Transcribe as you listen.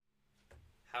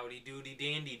Howdy doody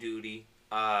dandy doody.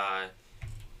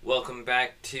 Welcome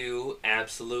back to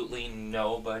absolutely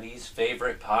nobody's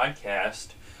favorite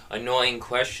podcast, Annoying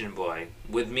Question Boy.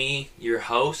 With me, your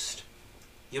host,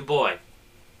 your boy.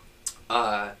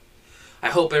 I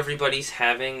hope everybody's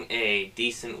having a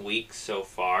decent week so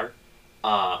far.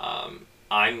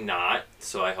 I'm not,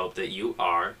 so I hope that you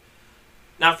are.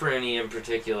 Not for any in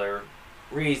particular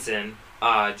reason,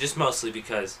 just mostly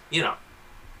because,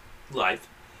 life.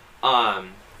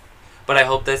 But I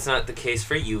hope that's not the case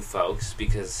for you folks,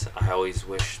 because I always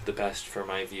wish the best for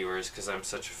my viewers, because I'm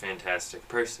such a fantastic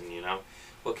person,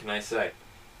 What can I say?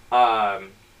 But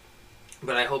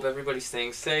I hope everybody's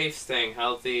staying safe, staying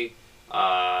healthy,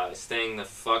 staying the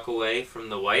fuck away from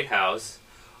the White House.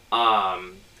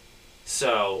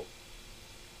 So,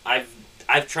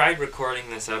 I've tried recording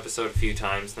this episode a few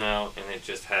times now, and it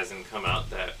just hasn't come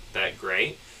out that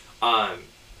great. But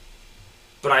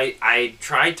I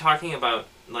tried talking about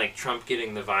Trump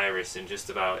getting the virus in just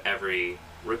about every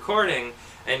recording,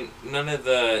 and none of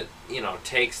the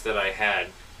takes that I had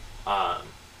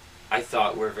I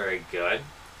thought were very good.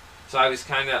 So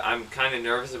I'm kind of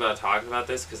nervous about talking about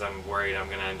this because I'm worried I'm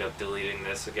gonna end up deleting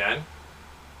this again.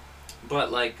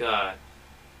 But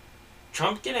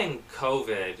Trump getting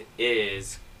COVID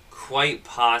is quite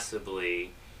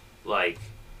possibly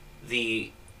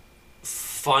the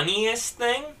funniest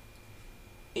thing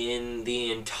in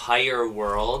the entire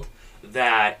world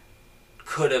that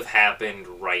could have happened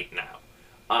right now.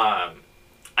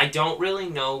 I don't really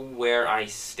know where I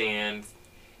stand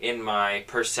in my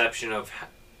perception of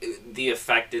the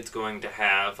effect it's going to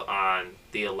have on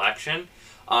the election.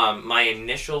 My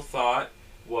initial thought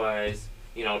was,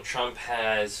 Trump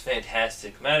has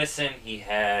fantastic medicine. He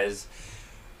has,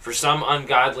 for some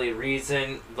ungodly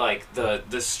reason,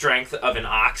 the strength of an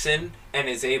oxen, and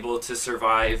is able to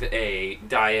survive a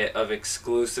diet of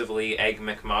exclusively Egg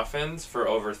McMuffins for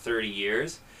over 30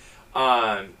 years.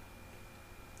 And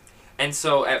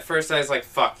so at first I was like,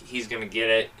 fuck, he's gonna get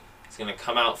it. He's gonna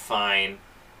come out fine.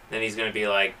 Then he's gonna be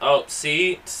like, oh,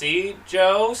 see,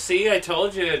 Joe, I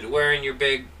told you wearing your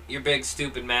big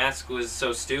stupid mask was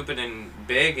so stupid and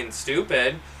big and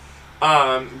stupid.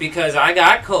 Because I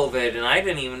got COVID and I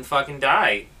didn't even fucking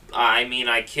die. I mean,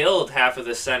 I killed half of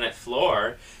the Senate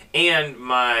floor and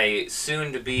my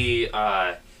soon-to-be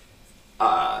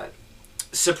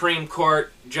Supreme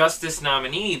Court Justice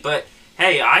nominee, but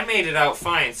hey, I made it out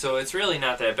fine, so it's really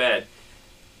not that bad.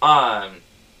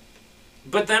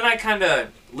 But then I kind of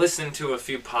listened to a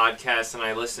few podcasts, and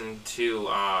I listened to,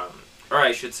 or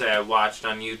I should say I watched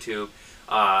on YouTube,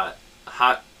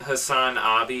 Hassan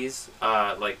Abi's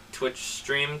Twitch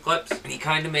stream clips. And he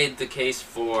kind of made the case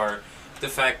for the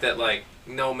fact that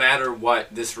no matter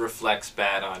what, this reflects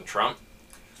bad on Trump.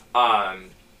 And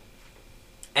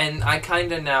I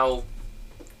kind of now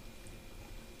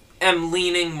am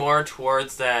leaning more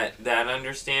towards that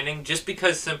understanding, just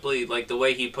because simply the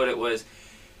way he put it was,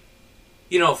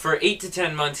 for 8 to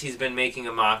 10 months he's been making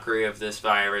a mockery of this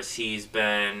virus. He's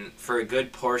been, for a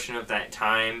good portion of that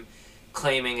time,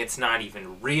 claiming it's not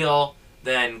even real,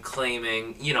 then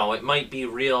claiming, it might be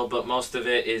real, but most of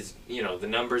it is, the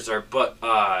numbers are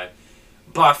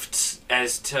buffed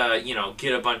as to,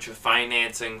 get a bunch of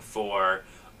financing for,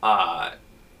 I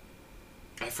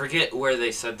forget where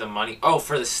they said the money,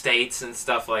 for the states and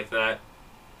stuff like that.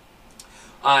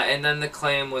 And then the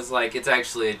claim was it's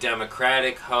actually a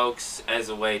Democratic hoax as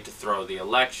a way to throw the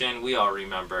election. We all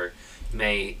remember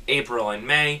April and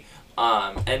May.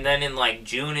 And then in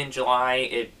June and July,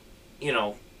 it,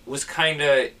 was kind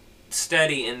of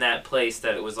steady in that place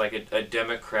that it was a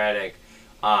Democratic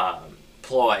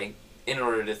ploy in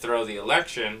order to throw the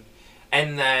election.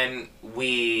 And then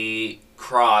we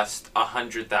crossed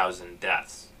 100,000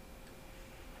 deaths.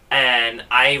 And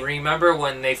I remember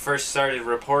when they first started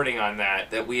reporting on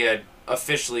that we had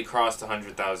officially crossed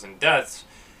 100,000 deaths.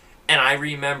 And I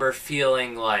remember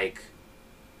feeling what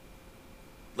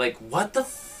the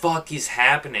fuck is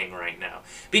happening right now?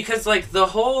 Because the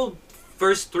whole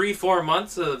first 3-4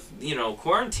 months of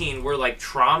quarantine were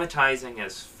traumatizing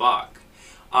as fuck.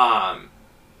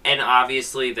 And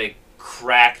obviously the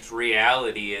cracked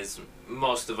reality, as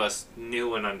most of us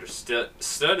knew and understood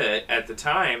it at the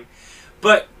time.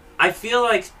 But I feel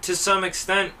to some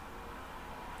extent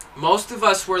most of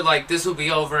us were this will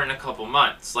be over in a couple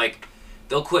months.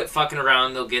 They'll quit fucking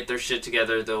around, they'll get their shit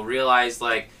together, they'll realize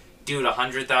dude,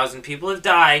 100,000 people have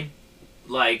died.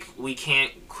 We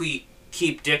can't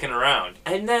keep dicking around.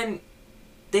 And then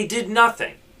they did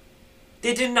nothing.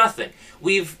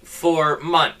 We've, for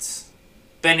months,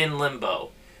 been in limbo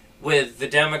with the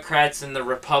Democrats and the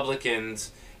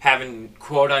Republicans having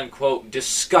quote-unquote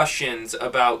discussions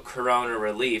about corona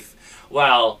relief.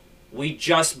 Well, we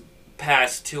just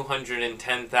passed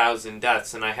 210,000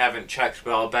 deaths, and I haven't checked,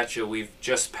 but I'll bet you we've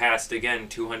just passed again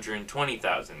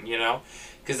 220,000, you know?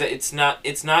 Because it's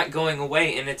not going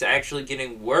away, and it's actually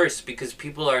getting worse because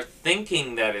people are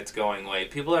thinking that it's going away.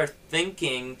 People are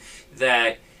thinking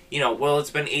that, well,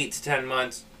 it's been 8 to 10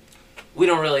 months. We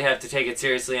don't really have to take it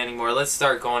seriously anymore. Let's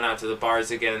start going out to the bars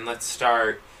again. Let's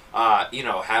start,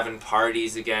 having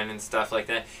parties again and stuff like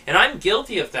that. And I'm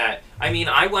guilty of that. I mean,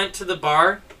 I went to the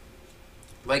bar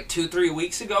like 2-3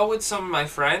 weeks ago with some of my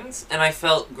friends, and I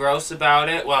felt gross about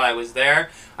it while I was there.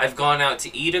 I've gone out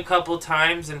to eat a couple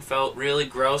times and felt really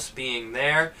gross being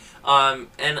there.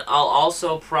 And I'll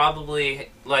also probably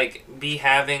be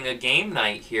having a game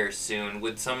night here soon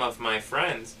with some of my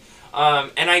friends.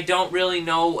 And I don't really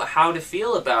know how to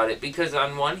feel about it because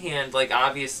on one hand,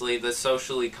 obviously the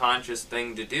socially conscious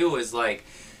thing to do is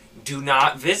do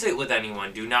not visit with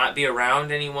anyone, do not be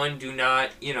around anyone, do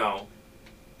not,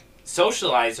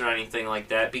 socialize or anything like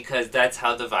that because that's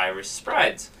how the virus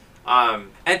spreads.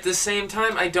 At the same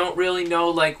time, I don't really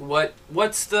know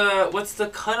what's the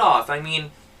cutoff. I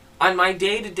mean, on my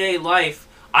day-to-day life,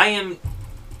 I am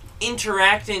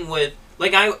interacting with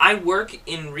I work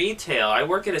in retail. I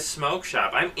work at a smoke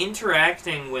shop. I'm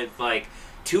interacting with 200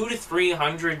 to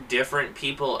 300 different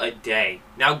people a day.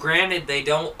 Now, granted, they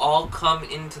don't all come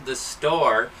into the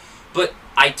store, but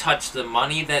I touch the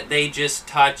money that they just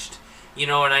touched. You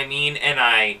know what I mean?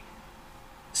 And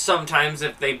sometimes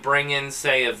if they bring in,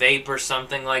 say, a vape or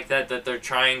something like that they're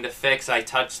trying to fix, I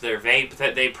touch their vape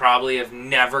that they probably have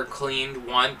never cleaned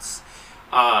once.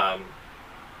 And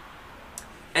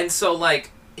so,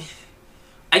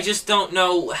 I just don't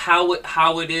know how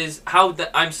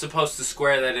I'm supposed to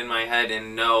square that in my head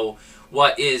and know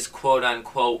what is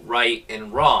quote-unquote right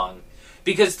and wrong.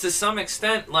 Because to some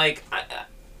extent,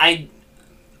 I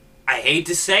hate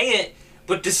to say it,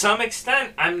 but to some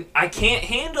extent, I can't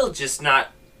handle just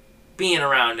not being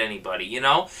around anybody, you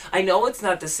know? I know it's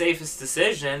not the safest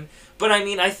decision, but I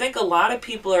mean, I think a lot of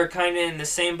people are kind of in the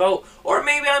same boat. Or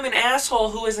maybe I'm an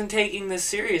asshole who isn't taking this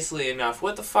seriously enough.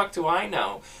 What the fuck do I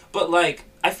know? But,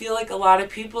 I feel like a lot of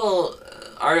people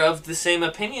are of the same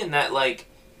opinion that,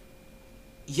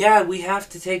 yeah, we have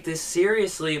to take this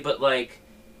seriously, but,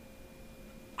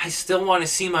 I still want to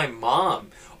see my mom.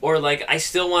 Or, I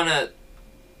still want to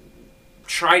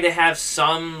try to have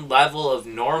some level of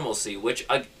normalcy, which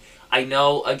I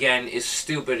know, again, is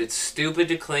stupid. It's stupid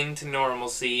to cling to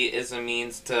normalcy as a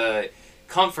means to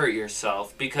comfort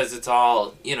yourself because it's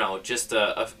all, just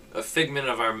a figment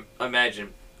of our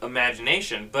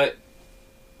imagination. But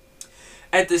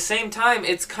at the same time,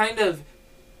 it's kind of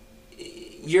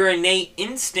your innate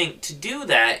instinct to do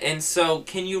that. And so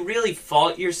can you really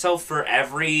fault yourself for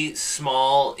every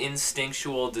small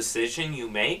instinctual decision you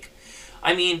make?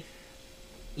 I mean,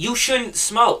 you shouldn't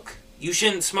smoke. You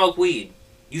shouldn't smoke weed.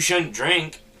 You shouldn't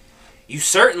drink. You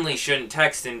certainly shouldn't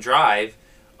text and drive.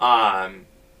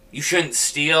 You shouldn't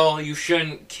steal. You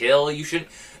shouldn't kill. You shouldn't...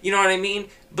 You know what I mean?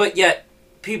 But yet,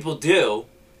 people do.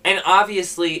 And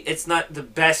obviously, it's not the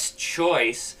best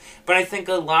choice. But I think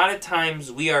a lot of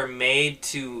times we are made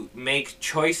to make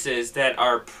choices that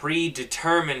are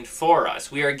predetermined for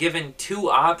us. We are given two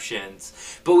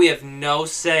options, but we have no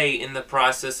say in the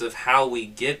process of how we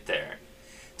get there.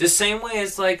 The same way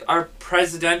as our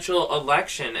presidential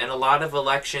election and a lot of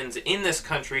elections in this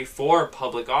country for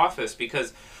public office.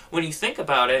 Because when you think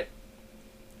about it,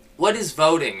 what is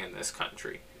voting in this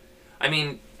country? I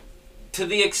mean, to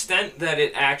the extent that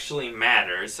it actually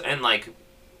matters and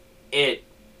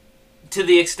to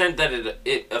the extent that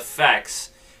it affects,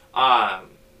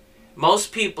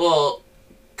 most people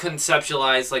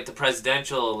conceptualize the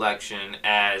presidential election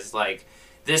as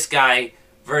this guy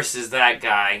versus that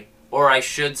guy. Or I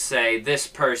should say, this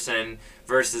person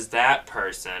versus that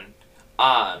person.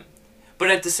 But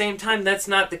at the same time, that's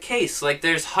not the case.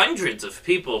 There's hundreds of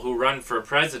people who run for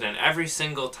president every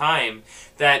single time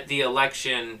that the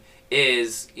election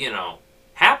is,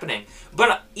 happening.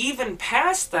 But even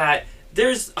past that,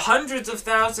 there's hundreds of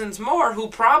thousands more who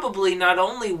probably not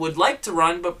only would like to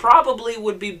run, but probably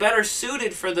would be better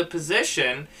suited for the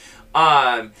position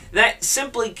that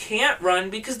simply can't run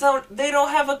because they don't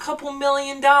have a couple $1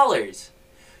 million.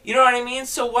 You know what I mean?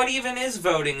 So what even is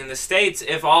voting in the States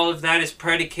if all of that is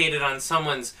predicated on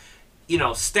someone's,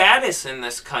 status in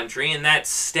this country, and that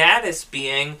status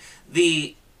being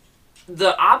the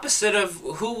opposite of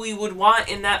who we would want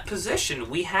in that position?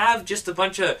 We have just a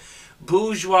bunch of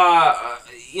bourgeois,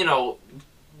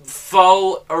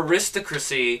 faux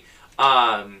aristocracy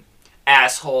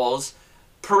assholes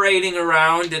parading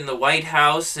around in the White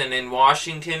House and in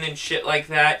Washington and shit like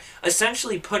that,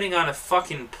 essentially putting on a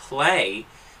fucking play,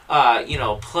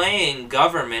 playing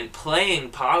government, playing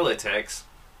politics.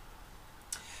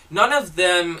 None of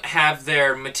them have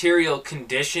their material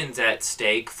conditions at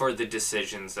stake for the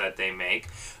decisions that they make.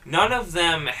 None of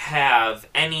them have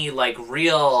any,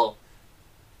 real,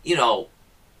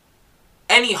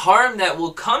 any harm that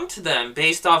will come to them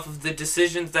based off of the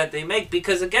decisions that they make.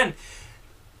 Because, again,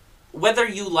 whether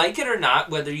you like it or not,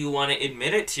 whether you want to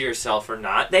admit it to yourself or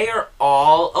not, they are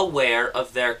all aware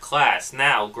of their class.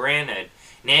 Now, granted,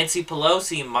 Nancy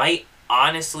Pelosi might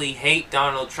honestly hate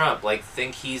Donald Trump,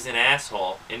 think he's an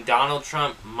asshole. And Donald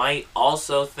Trump might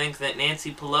also think that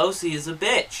Nancy Pelosi is a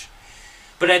bitch.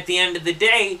 But at the end of the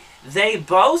day, they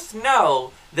both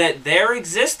know that their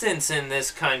existence in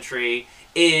this country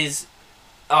is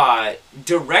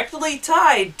directly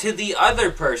tied to the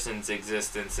other person's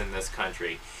existence in this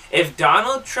country. If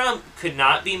Donald Trump could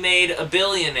not be made a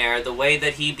billionaire the way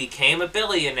that he became a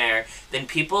billionaire, then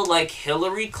people like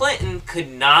Hillary Clinton could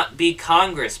not be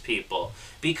Congress people.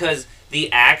 Because the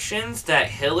actions that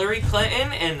Hillary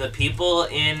Clinton and the people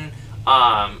in,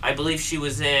 I believe she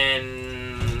was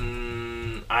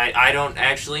in, I don't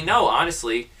actually know,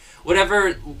 honestly,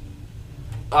 whatever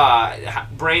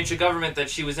branch of government that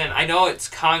she was in. I know it's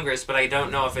Congress, but I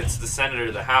don't know if it's the Senate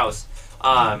or the House.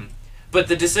 But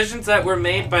the decisions that were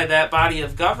made by that body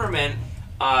of government,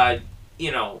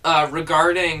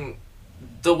 regarding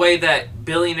the way that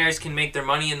billionaires can make their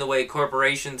money and the way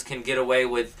corporations can get away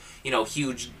with,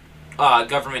 huge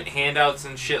government handouts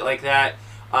and shit like that,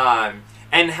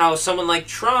 and how someone like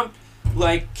Trump,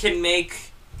 can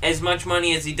make as much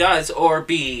money as he does or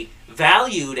be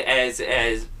valued as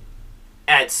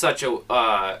at such an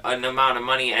amount of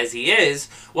money as he is,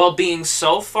 while being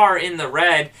so far in the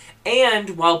red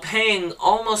and while paying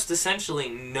almost essentially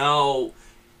no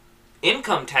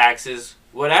income taxes,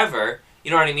 whatever. You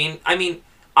know what I mean? I mean,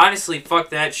 honestly, fuck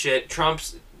that shit. Trump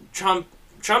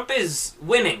is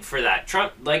winning for that.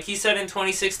 Trump, like he said in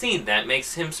 2016, that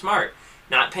makes him smart.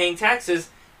 Not paying taxes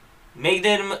made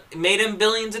him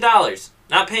billions of dollars.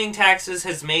 Not paying taxes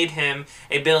has made him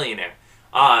a billionaire.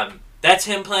 That's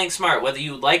him playing smart. Whether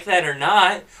you like that or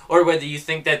not, or whether you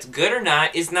think that's good or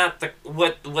not, is not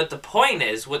what the point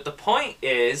is. What the point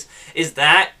is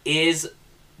that is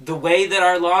the way that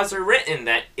our laws are written.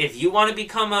 That if you want to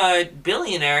become a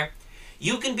billionaire,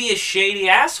 you can be a shady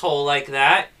asshole like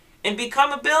that and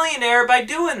become a billionaire by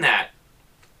doing that.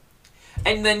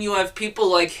 And then you have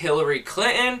people like Hillary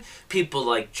Clinton, people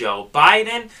like Joe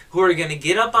Biden, who are going to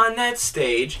get up on that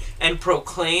stage and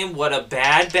proclaim what a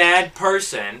bad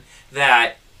person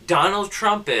that Donald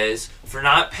Trump is for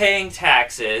not paying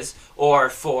taxes or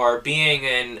for being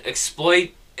an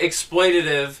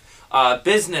exploitative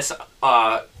business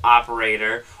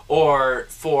operator, or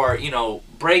for,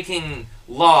 breaking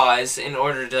laws in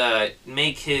order to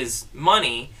make his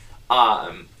money.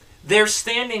 They're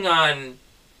standing on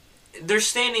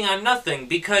nothing,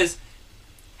 because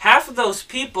half of those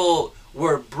people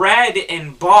were bred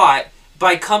and bought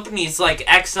by companies like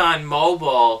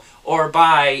ExxonMobil, or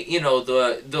by,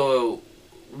 the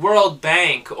World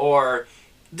Bank, or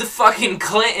the fucking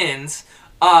Clintons,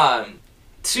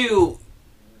 to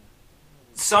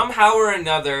somehow or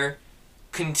another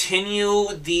continue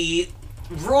the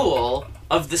rule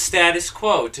of the status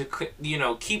quo, to,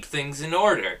 keep things in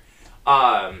order.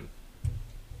 And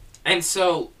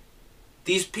so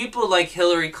these people like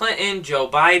Hillary Clinton, Joe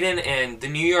Biden, and the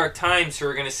New York Times, who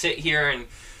are going to sit here and,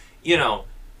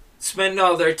 spend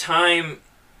all their time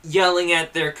yelling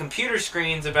at their computer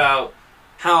screens about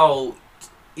how,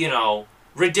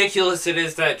 ridiculous it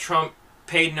is that Trump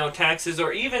paid no taxes,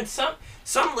 or even some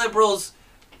liberals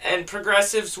and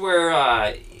progressives were,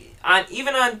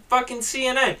 even on fucking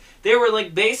CNN, they were,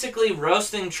 basically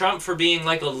roasting Trump for being,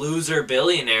 a loser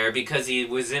billionaire because he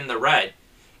was in the red.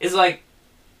 It's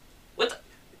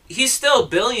he's still a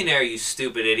billionaire, you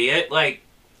stupid idiot.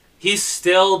 He's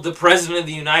still the president of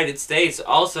the United States.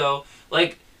 Also,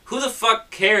 who the fuck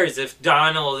cares if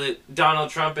Donald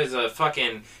Trump is a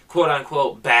fucking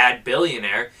quote-unquote bad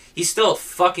billionaire? He's still a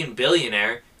fucking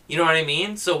billionaire. You know what I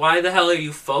mean? So why the hell are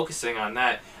you focusing on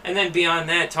that? And then beyond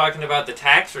that, talking about the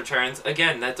tax returns,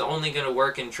 again, that's only going to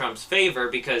work in Trump's favor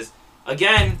because,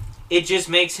 again, it just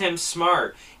makes him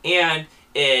smart. And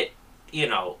it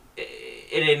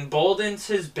emboldens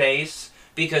his base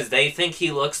because they think he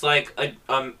looks like a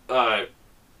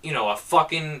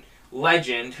fucking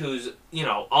legend who's,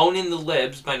 owning the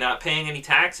libs by not paying any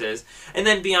taxes. And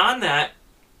then beyond that,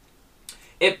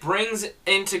 it brings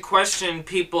into question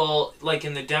people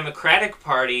in the Democratic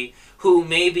Party who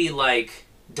maybe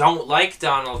don't like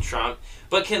Donald Trump,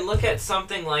 but can look at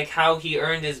something like how he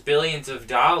earned his billions of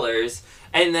dollars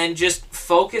and then just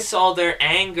focus all their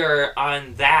anger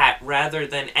on that rather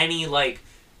than any, like,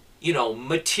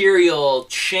 material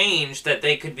change that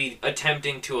they could be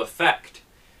attempting to affect.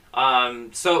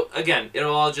 So, again,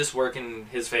 it'll all just work in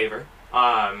his favor.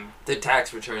 The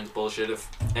tax returns bullshit if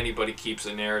anybody keeps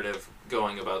a narrative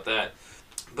going about that.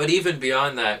 But even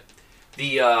beyond that,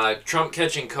 the Trump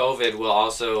catching COVID will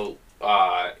also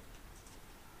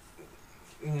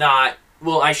not...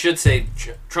 Well, I should say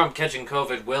Trump catching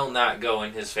COVID will not go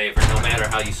in his favor, no matter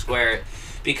how you square it.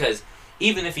 Because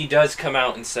even if he does come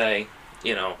out and say,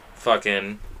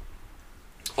 fucking,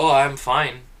 oh, I'm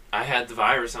fine. I had the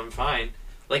virus, I'm fine.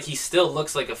 Like, he still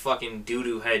looks like a fucking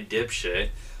doo-doo head dipshit.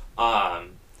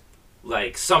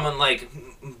 Like, someone like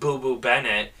Boo Boo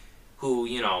Bennett, who,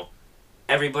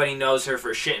 everybody knows her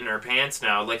for shitting her pants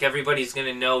now. Like, everybody's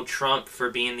gonna know Trump for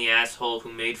being the asshole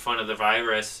who made fun of the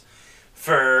virus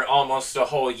for almost a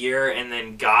whole year and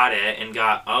then got it and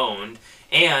got owned.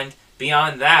 And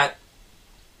beyond that,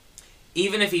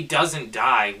 even if he doesn't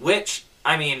die, which,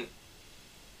 I mean,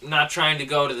 not trying to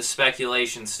go to the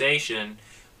speculation station,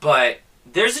 but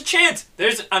there's a chance.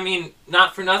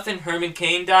 Not for nothing, Herman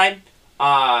Cain died.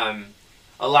 A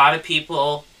lot of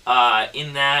people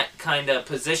in that kind of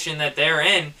position that they're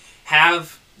in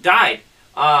have died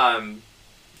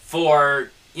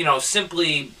for,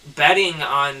 simply betting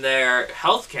on their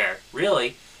health care,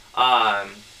 really,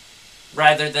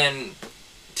 rather than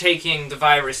taking the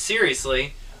virus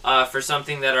seriously for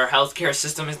something that our healthcare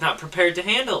system is not prepared to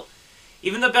handle.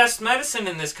 Even the best medicine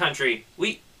in this country,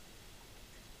 we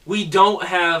don't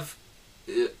have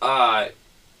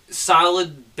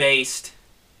solid-based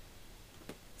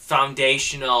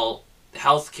foundational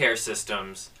healthcare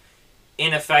systems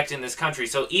in effect in this country.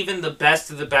 So even the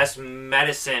best of the best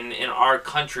medicine in our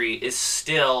country is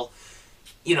still,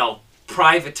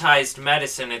 privatized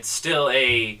medicine. It's still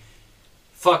a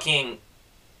fucking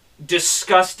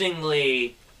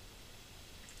disgustingly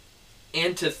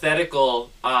antithetical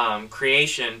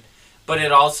creation, but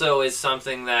it also is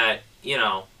something that,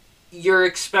 you're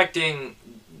expecting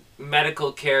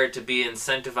medical care to be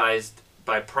incentivized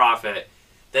by profit.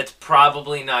 That's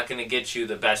probably not going to get you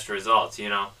the best results,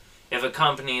 If a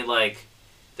company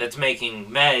that's making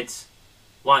meds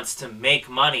wants to make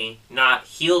money, not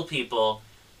heal people,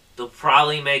 they'll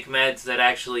probably make meds that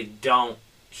actually don't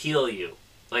heal you.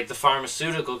 Like the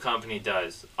pharmaceutical company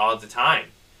does all the time.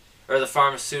 Or the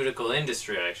pharmaceutical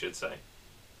industry, I should say.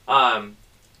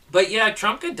 But yeah,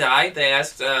 Trump could die.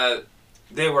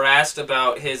 They were asked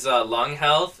about his lung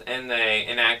health, and they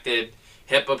enacted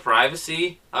HIPAA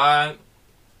privacy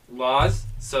laws.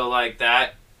 So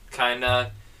that kind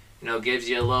of, gives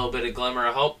you a little bit of glimmer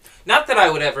of hope. Not that I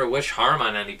would ever wish harm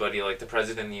on anybody like the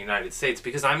President of the United States,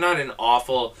 because I'm not an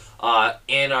awful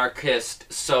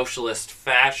anarchist, socialist,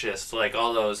 fascist like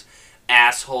all those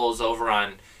assholes over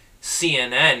on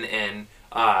CNN and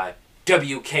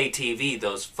WKTV,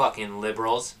 those fucking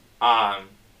liberals.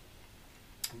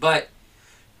 But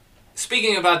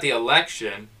speaking about the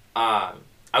election, I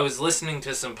was listening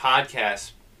to some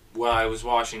podcasts while I was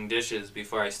washing dishes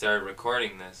before I started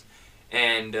recording this,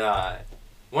 and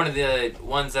one of the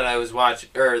ones that I was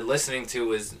listening to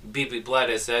was BB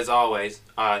Bledis, as always.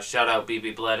 Shout out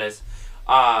BB Bledis.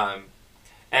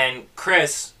 And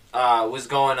Chris was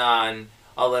going on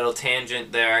a little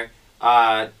tangent there,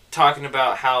 talking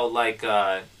about how,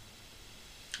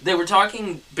 they were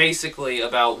talking basically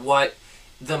about what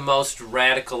the most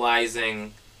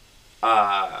radicalizing,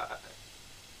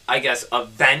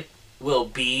 event will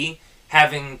be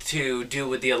having to do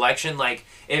with the election. Like,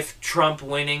 if Trump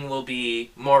winning will be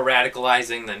more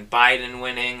radicalizing than Biden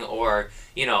winning, or,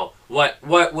 what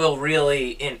will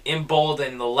really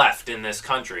embolden the left in this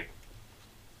country.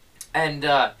 And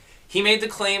he made the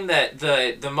claim that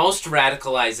the most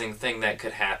radicalizing thing that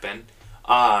could happen,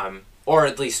 or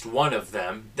at least one of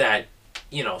them that,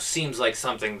 seems like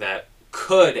something that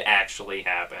could actually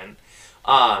happen,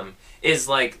 is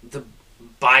the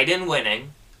Biden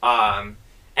winning,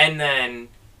 and then,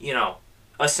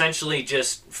 essentially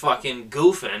just fucking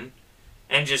goofing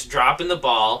and just dropping the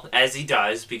ball, as he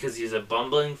does, because he's a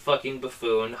bumbling fucking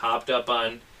buffoon, hopped up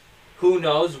on who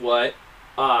knows what,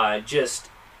 just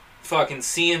fucking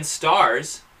seeing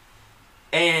stars,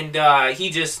 and he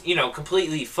just,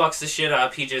 completely fucks the shit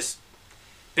up. He just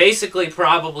basically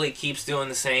probably keeps doing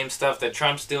the same stuff that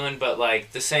Trump's doing, but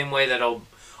the same way that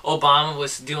Obama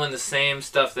was doing the same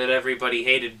stuff that everybody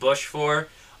hated Bush for.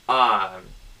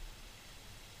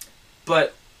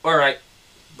 But, alright,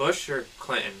 Bush or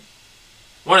Clinton?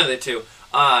 One of the two.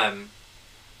 And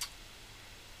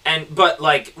but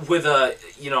like with a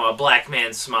a black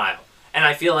man's smile. And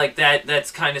I feel like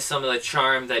that's kind of some of the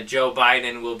charm that Joe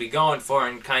Biden will be going for,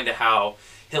 and kind of how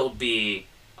he'll be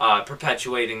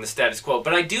perpetuating the status quo.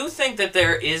 But I do think that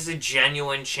there is a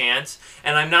genuine chance,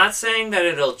 and I'm not saying that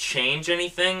it'll change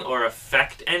anything or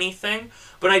affect anything,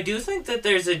 but I do think that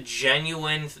there's a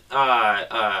genuine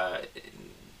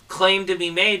claim to be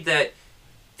made that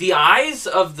the eyes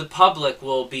of the public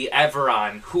will be ever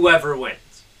on whoever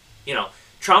wins.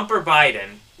 Trump or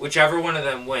Biden, whichever one of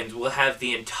them wins, will have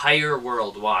the entire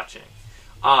world watching.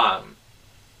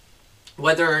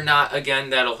 Whether or not, again,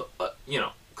 that'll,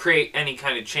 create any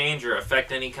kind of change or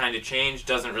affect any kind of change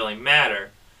doesn't really matter.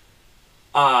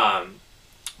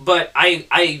 But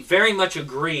I very much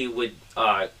agree with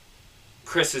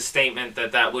Chris's statement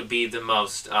that would be the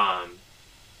most,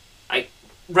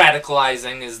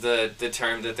 radicalizing is the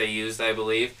term that they used, I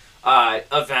believe,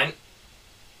 event.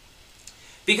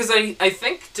 Because I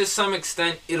think to some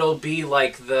extent it'll be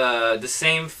like the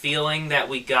same feeling that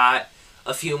we got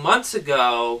a few months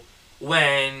ago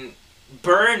when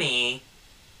Bernie,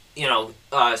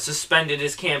 suspended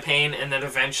his campaign and then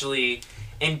eventually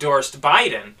endorsed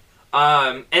Biden.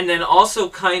 And then also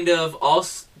kind of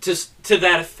to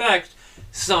that effect,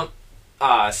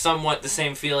 somewhat the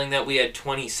same feeling that we had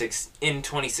in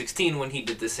 2016 when he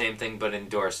did the same thing but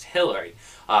endorsed Hillary.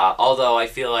 Although I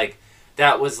feel like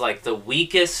that was like the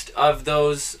weakest of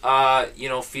those,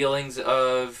 feelings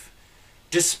of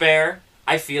despair.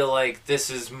 I feel like this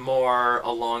is more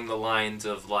along the lines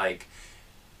of like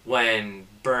when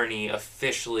Bernie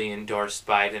officially endorsed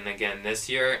Biden again this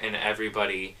year, and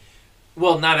everybody,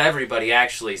 well, not everybody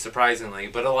actually, surprisingly,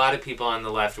 but a lot of people on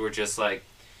the left were just like,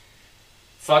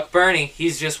 fuck Bernie,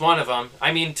 he's just one of them.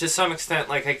 I mean, to some extent,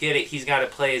 like, I get it, he's got to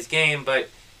play his game, but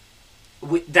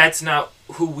that's not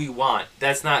who we want.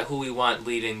 That's not who we want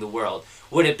leading the world.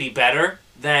 Would it be better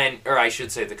than, or I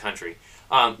should say the country,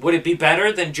 would it be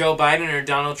better than Joe Biden or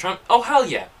Donald Trump? Oh, hell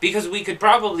yeah. Because we could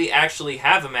probably actually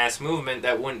have a mass movement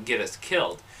that wouldn't get us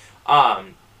killed. But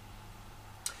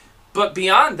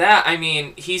beyond that, I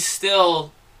mean, he's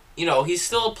still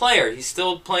a player. He's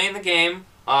still playing the game.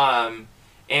 And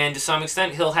to some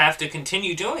extent, he'll have to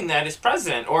continue doing that as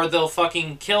president, or they'll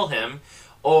fucking kill him,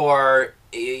 or,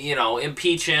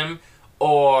 impeach him,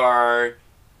 or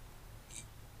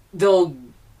they'll,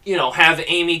 have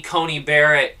Amy Coney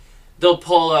Barrett. They'll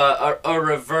pull a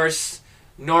reverse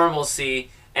normalcy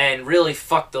and really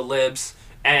fuck the libs,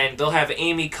 and they'll have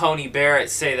Amy Coney Barrett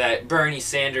say that Bernie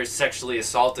Sanders sexually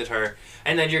assaulted her,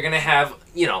 and then you're going to have,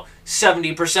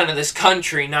 70% of this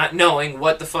country not knowing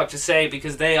what the fuck to say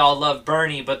because they all love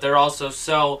Bernie, but they're also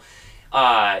so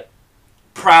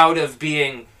proud of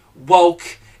being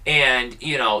woke and,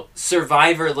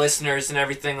 Survivor listeners and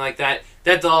everything like that,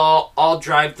 that they'll all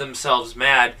drive themselves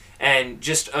mad and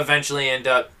just eventually end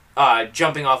up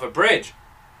jumping off a bridge.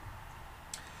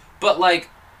 But,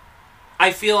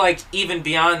 I feel like even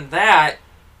beyond that,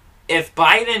 if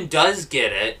Biden does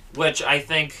get it, which I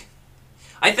think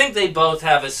they both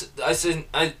have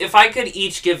if I could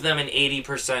each give them an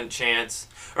 80% chance,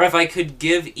 or if I could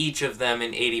give each of them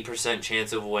an 80%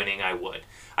 chance of winning, I would.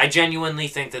 I genuinely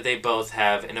think that they both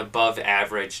have an above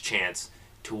average chance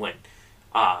to win.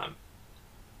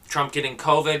 Trump getting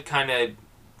COVID kind of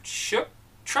shook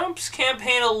Trump's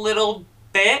campaign a little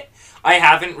bit. I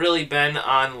haven't really been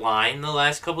online the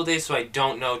last couple of days, so I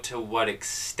don't know to what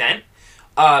extent.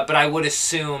 But I would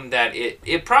assume that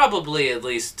it probably at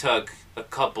least took a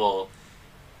couple,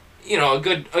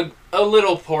 a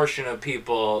little portion of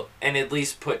people, and at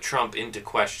least put Trump into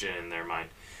question in their mind.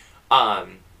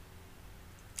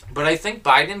 But I think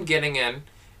Biden getting in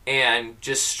and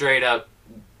just straight up,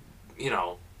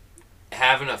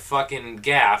 having a fucking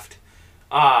gaffed,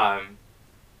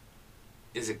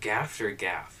 is it gaffed or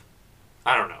gaff?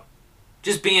 I don't know.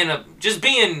 Just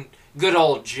being good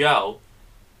old Joe.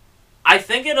 I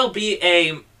think it'll be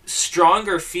a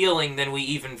stronger feeling than we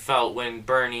even felt when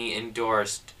Bernie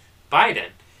endorsed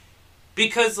Biden.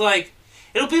 Because,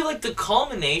 it'll be like the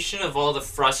culmination of all the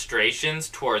frustrations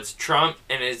towards Trump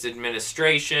and his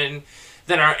administration,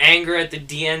 then our anger at the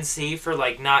DNC for,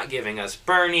 not giving us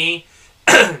Bernie,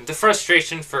 the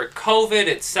frustration for COVID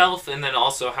itself, and then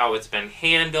also how it's been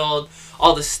handled,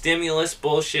 all the stimulus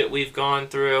bullshit we've gone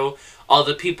through, all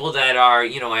the people that are,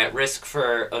 at risk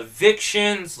for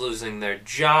evictions, losing their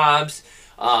jobs,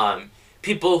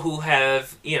 people who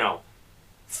have,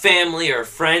 family or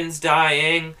friends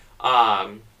dying,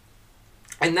 and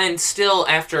then still,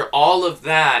 after all of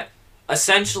that,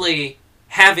 essentially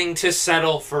having to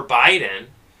settle for Biden.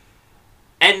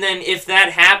 And then if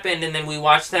that happened, and then we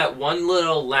watched that one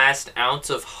little last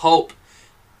ounce of hope,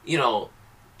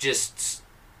 just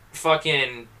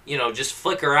fucking, just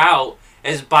flicker out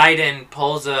as Biden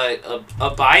pulls a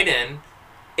Biden.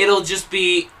 It'll just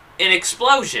be an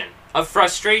explosion of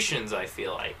frustrations, I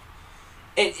feel like.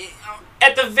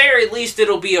 At the very least,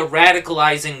 it'll be a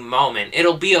radicalizing moment.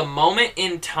 It'll be a moment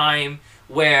in time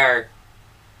where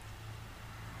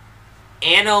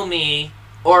anomie,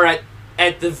 or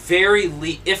at the very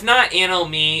least, if not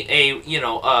anomie,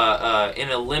 an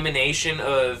elimination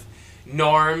of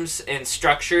norms and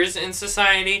structures in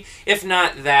society. If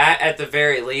not that, at the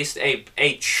very least,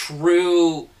 a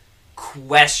true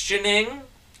questioning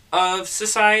of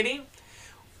society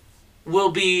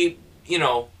will be,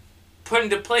 put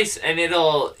into place, and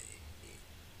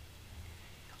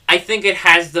I think it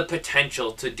has the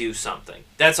potential to do something.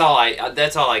 That's all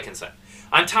I can say.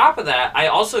 On top of that, I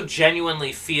also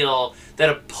genuinely feel that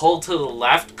a pull to the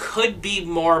left could be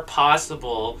more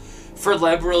possible for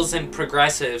liberals and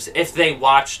progressives if they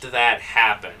watched that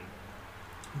happen.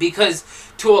 Because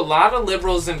to a lot of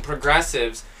liberals and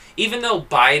progressives, even though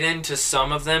Biden, to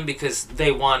some of them, because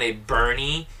they wanted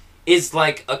Bernie, is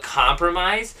like a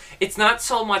compromise, it's not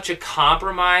so much a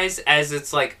compromise as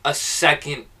it's like a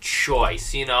second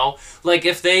choice, Like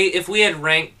if we had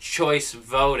ranked choice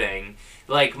voting,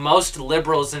 like most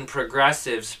liberals and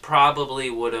progressives probably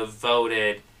would have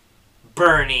voted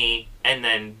Bernie and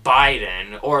then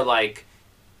Biden, or like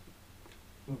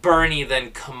Bernie then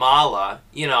Kamala,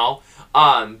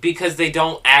 because they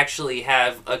don't actually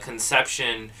have a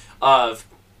conception of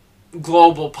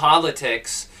global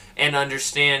politics and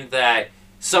understand that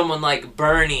someone like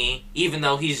Bernie, even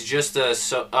though he's just a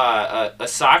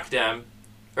soc dem,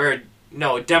 or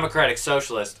no, a democratic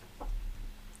socialist,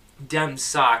 dem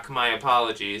soc, my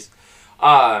apologies,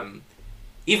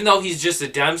 even though he's just a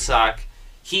dem soc,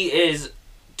 he is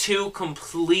two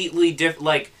completely different,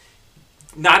 like,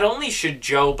 not only should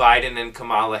Joe Biden and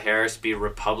Kamala Harris be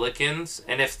Republicans,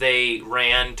 and if they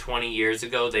ran 20 years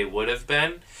ago, they would have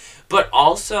been, but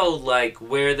also, like,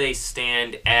 where they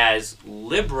stand as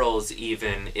liberals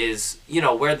even is,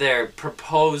 where they're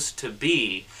proposed to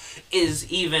be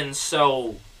is even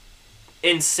so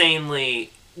insanely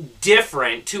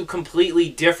different, two completely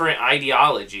different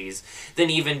ideologies than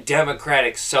even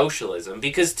democratic socialism,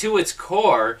 because to its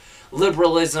core,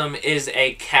 liberalism is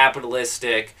a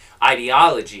capitalistic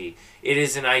ideology. It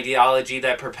is an ideology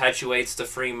that perpetuates the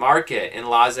free market and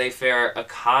laissez-faire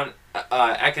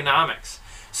economics.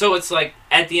 So it's like,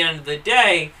 at the end of the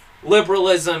day,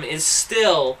 liberalism is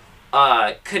still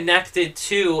connected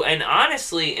to, and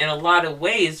honestly, in a lot of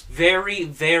ways, very,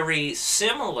 very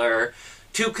similar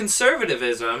to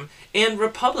conservatism and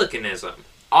republicanism.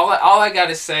 All I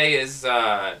gotta say is,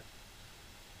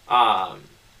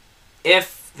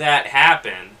 if that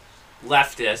happened,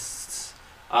 leftists,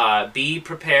 be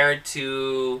prepared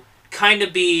to kind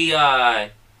of be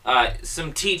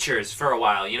some teachers for a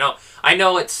while. I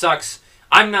know it sucks.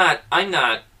 I'm not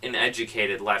an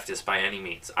educated leftist by any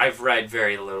means. I've read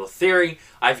very little theory.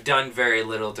 I've done very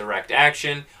little direct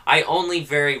action. I only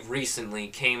very recently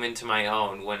came into my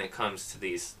own when it comes to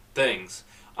these things.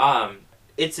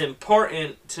 It's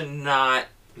important to not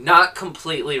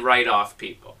completely write off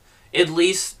people. At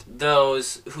least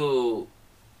those who,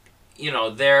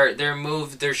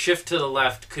 their shift to the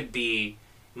left could be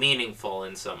meaningful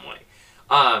in some way.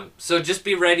 So just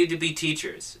be ready to be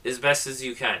teachers as best as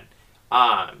you can.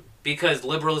 Because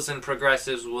liberals and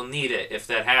progressives will need it if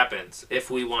that happens, if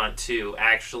we want to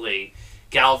actually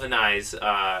galvanize,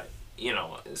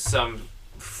 some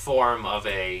form of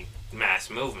a mass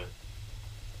movement.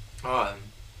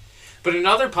 But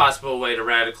another possible way to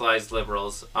radicalize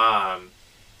liberals,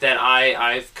 that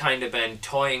I've kind of been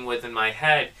toying with in my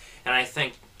head, and I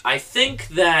think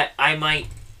that I might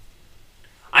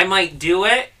do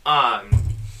it,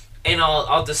 and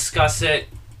I'll discuss it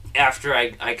after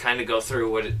I kind of go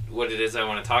through what it is I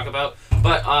want to talk about.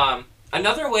 But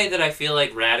another way that I feel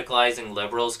like radicalizing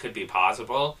liberals could be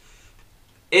possible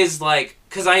is like,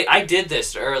 because I did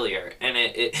this earlier and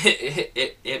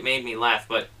it made me laugh,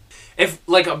 but if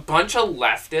like a bunch of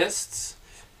leftists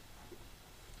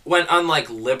went on like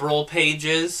liberal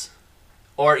pages,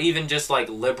 or even just like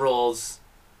liberals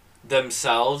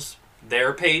themselves,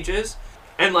 their pages,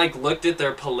 and like looked at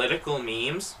their political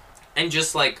memes and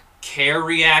just like care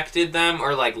reacted them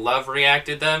or like love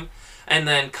reacted them, and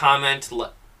then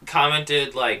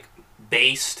commented like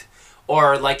based,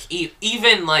 or like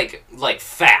even like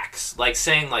facts, like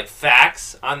saying like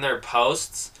facts on their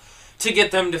posts to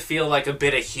get them to feel like a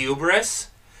bit of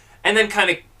hubris, and then kind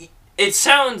of, it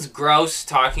sounds gross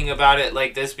talking about it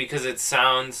like this because it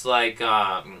sounds like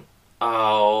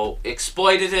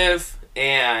exploitative,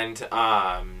 and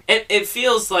it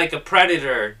feels like a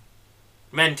predator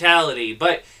mentality.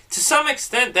 But to some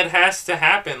extent, that has to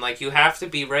happen. Like, you have to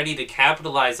be ready to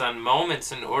capitalize on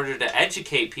moments in order to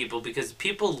educate people, because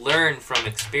people learn from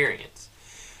experience.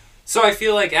 So I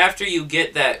feel like after you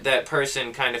get that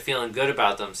person kind of feeling good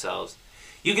about themselves,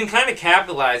 you can kind of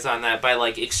capitalize on that by,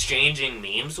 like, exchanging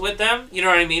memes with them. You know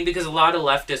what I mean? Because a lot of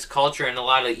leftist culture and a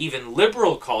lot of even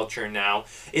liberal culture now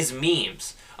is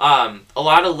memes. A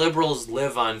lot of liberals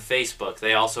live on Facebook.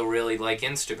 They also really like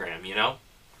Instagram, you know?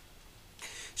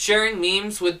 Sharing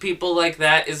memes with people like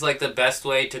that is, like, the best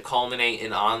way to culminate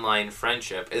an online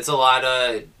friendship. It's a lot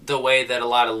of the way that a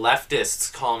lot of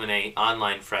leftists culminate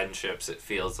online friendships, it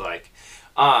feels like.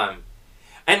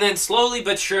 And then slowly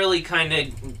but surely kind of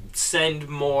send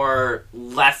more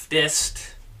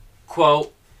leftist,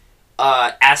 quote,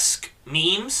 esque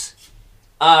memes.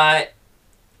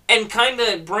 And kind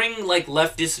of bring, like,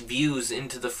 leftist views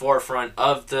into the forefront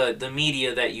of the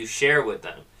media that you share with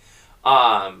them.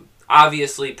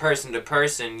 Obviously, person to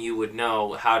person, you would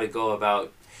know how to go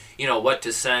about, you know, what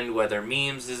to send, whether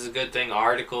memes is a good thing,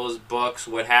 articles, books,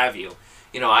 what have you.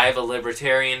 You know, I have a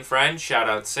libertarian friend, shout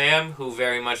out Sam, who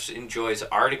very much enjoys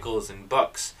articles and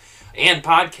books. And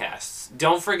podcasts.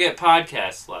 Don't forget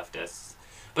podcasts, leftists.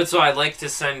 But so I like to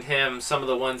send him some of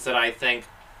the ones that I think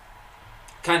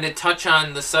kind of touch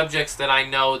on the subjects that I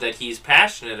know that he's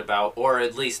passionate about, or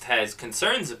at least has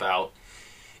concerns about,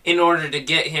 in order to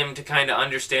get him to kind of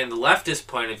understand the leftist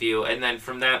point of view, and then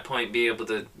from that point be able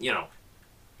to, you know,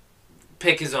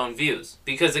 pick his own views.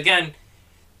 Because again,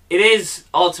 it is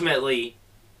ultimately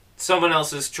someone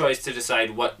else's choice to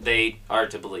decide what they are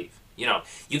to believe. You know,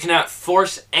 you cannot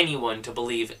force anyone to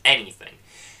believe anything.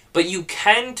 But you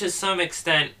can, to some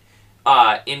extent,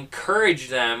 encourage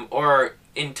them or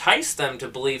entice them to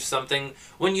believe something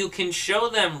when you can show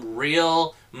them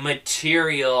real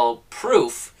material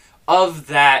proof of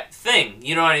that thing.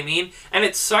 You know what I mean? And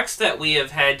it sucks that we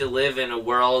have had to live in a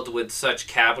world with such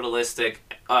capitalistic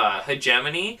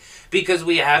hegemony, because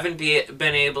we haven't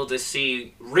been able to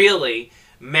see really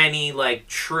many, like,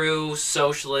 true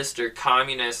socialist or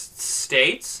communist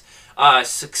states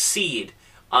succeed.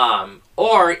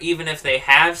 Or even if they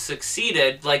have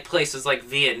succeeded, like places like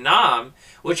Vietnam,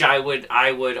 which I would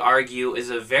argue is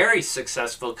a very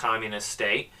successful communist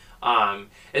state,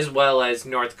 as well as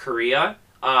North Korea.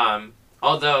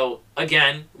 Although,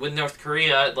 again, with North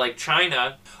Korea, like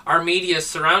China, our media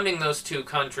surrounding those two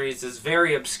countries is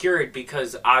very obscured,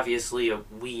 because obviously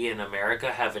we in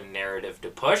America have a narrative to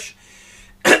push.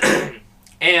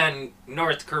 And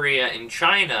North Korea and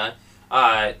China,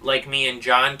 like me and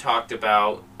John talked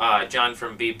about, John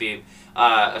from Beep Beep,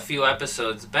 a few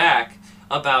episodes back,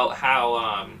 about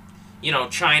how, you know,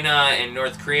 China and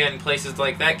North Korea and places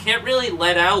like that can't really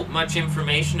let out much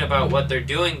information about what they're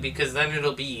doing, because then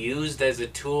it'll be used as a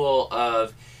tool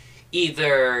of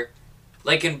either,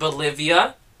 like in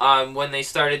Bolivia, when they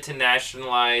started to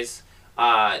nationalize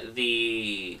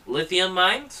the lithium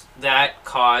mines, that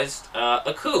caused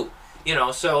a coup. You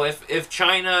know, so if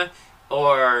China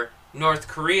or North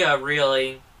Korea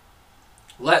really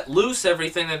let loose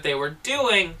everything that they were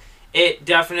doing, it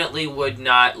definitely would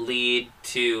not lead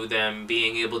to them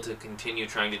being able to continue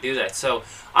trying to do that. So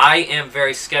I am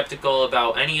very skeptical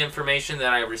about any information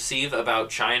that I receive about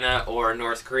China or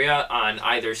North Korea on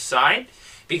either side,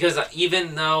 because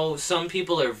even though some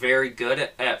people are very good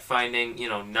at finding, you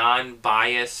know,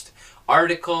 non-biased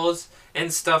articles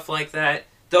and stuff like that,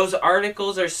 those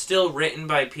articles are still written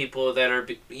by people that are,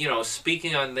 you know,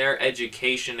 speaking on their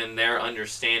education and their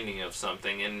understanding of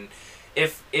something. And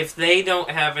if they don't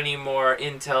have any more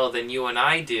intel than you and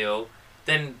I do,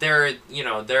 then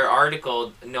their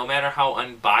article, no matter how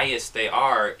unbiased they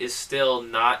are, is still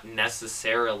not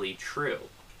necessarily true.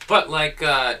 But, like,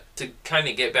 to kind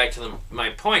of get back to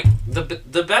my point,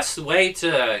 the best way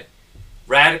to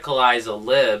radicalize a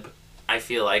lib, I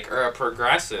feel like, or a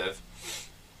progressive,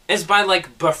 is by,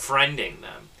 like, befriending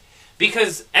them.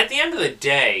 Because at the end of the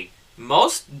day,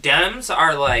 most Dems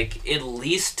are, like, at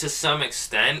least to some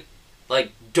extent,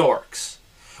 like, dorks.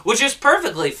 Which is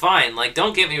perfectly fine. Like,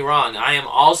 don't get me wrong, I am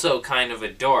also kind of a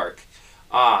dork.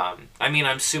 I mean,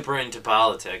 I'm super into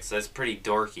politics. That's pretty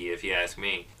dorky, if you ask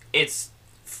me. It's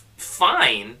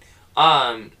fine.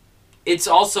 It's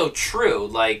also true.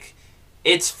 Like,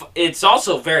 it's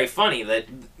also very funny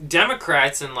that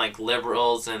Democrats and, like,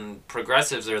 liberals and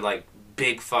progressives are, like,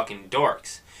 big fucking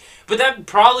dorks. But that'd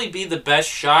probably be the best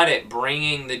shot at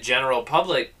bringing the general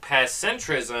public past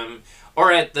centrism,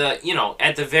 or at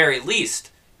the very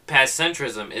least, past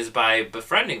centrism, is by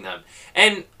befriending them.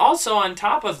 And also on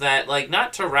top of that, like,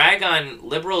 not to rag on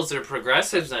liberals or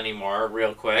progressives anymore,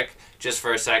 real quick, just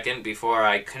for a second, before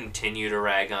I continue to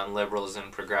rag on liberals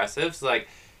and progressives, like,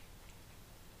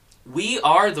 we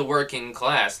are the working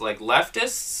class. Like,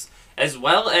 leftists, as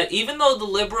well as, even though the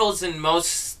liberals in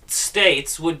most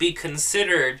states would be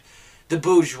considered the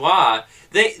bourgeois,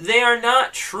 they are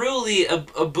not truly a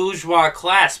bourgeois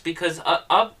class, because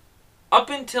up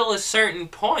until a certain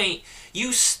point,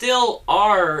 you still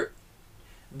are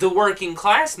the working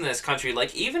class in this country.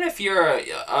 Like, even if you're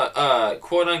a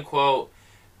quote unquote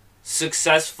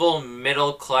successful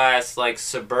middle class, like,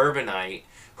 suburbanite,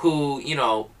 who, you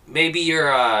know, maybe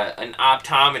you're an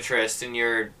optometrist and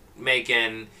you're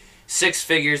making six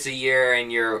figures a year,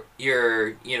 and your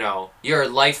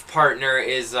life partner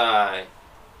is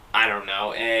I don't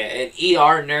know, an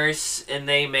ER nurse, and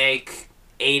they make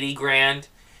 80 grand.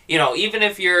 You know, even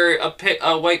if you're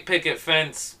a white picket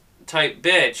fence type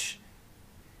bitch,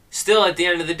 still at the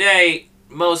end of the day,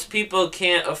 most people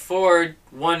can't afford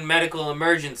one medical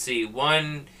emergency,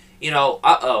 one,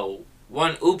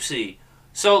 one oopsie.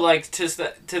 So, like, to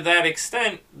that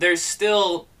extent, they're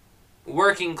still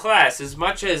working class, as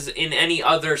much as in any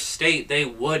other state they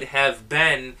would have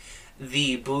been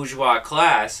the bourgeois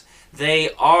class. They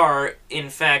are, in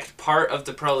fact, part of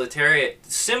the proletariat,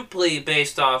 simply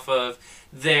based off of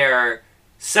their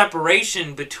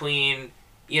separation between,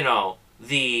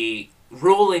 the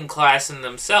ruling class and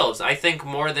themselves. I think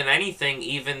more than anything,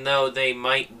 even though they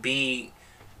might be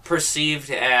perceived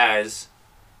as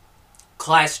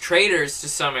class traitors to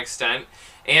some extent,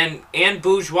 and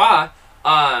bourgeois,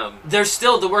 they're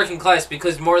still the working class,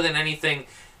 because more than anything,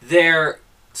 their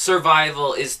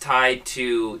survival is tied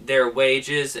to their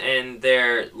wages and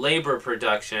their labor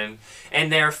production, and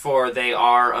therefore they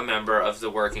are a member of the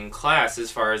working class,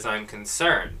 as far as I'm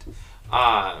concerned.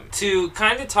 To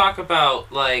kind of talk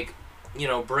about, like,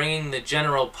 bringing the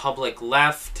general public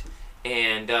left,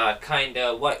 and kind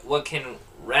of what can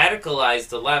radicalize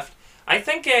the left, I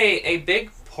think a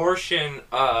big portion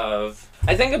of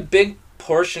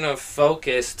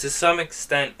focus, to some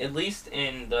extent, at least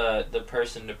in the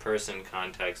person-to-person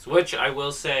context, which I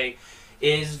will say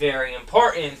is very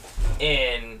important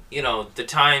in, the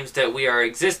times that we are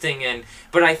existing in.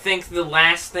 But I think the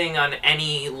last thing on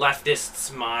any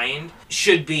leftist's mind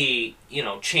should be,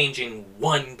 changing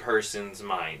one person's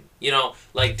mind.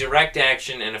 Like, direct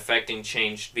action and affecting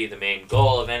change should be the main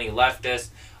goal of any leftist.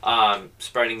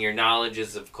 Spreading your knowledge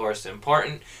is, of course,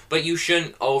 important, but you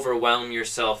shouldn't overwhelm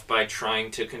yourself by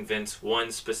trying to convince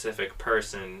one specific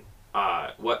person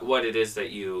what it is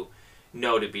that you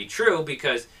know to be true,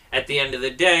 because at the end of the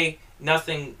day,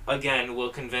 nothing, again, will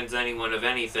convince anyone of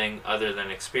anything other than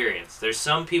experience. There's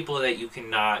some people that you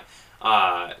cannot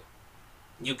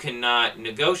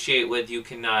negotiate with, you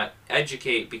cannot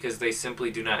educate, because they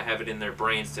simply do not have it in their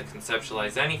brains to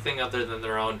conceptualize anything other than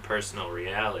their own personal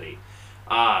reality.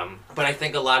 But I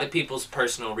think a lot of people's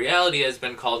personal reality has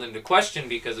been called into question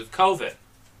because of COVID.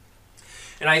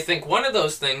 And I think one of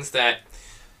those things that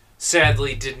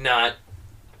sadly did not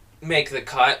make the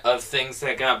cut of things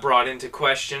that got brought into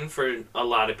question for a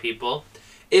lot of people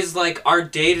is, like, our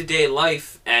day-to-day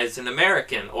life as an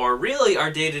American, or really our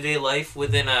day-to-day life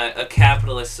within a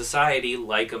capitalist society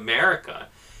like America.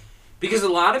 Because a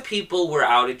lot of people were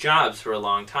out of jobs for a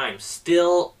long time.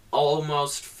 Still,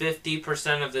 almost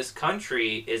 50% of this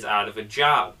country is out of a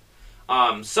job.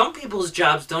 Some people's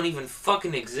jobs don't even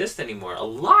fucking exist anymore. A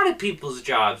lot of people's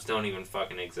jobs don't even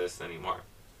fucking exist anymore.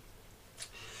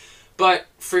 But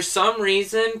for some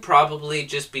reason, probably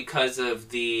just because of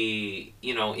the,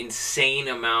 insane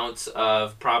amounts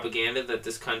of propaganda that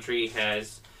this country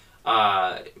has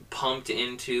pumped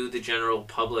into the general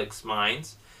public's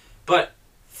minds. But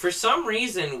for some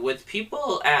reason, with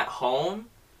people at home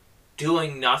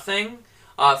doing nothing,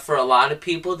 for a lot of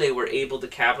people, they were able to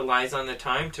capitalize on the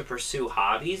time to pursue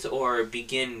hobbies or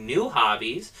begin new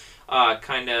hobbies,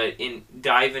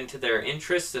 dive into their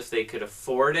interests if they could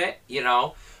afford it,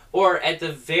 or at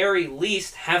the very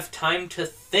least have time to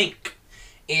think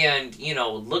and,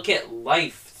 look at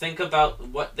life, think about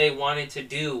what they wanted to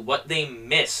do, what they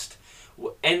missed.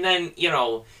 And then,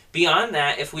 beyond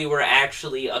that, if we were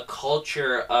actually a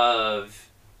culture of,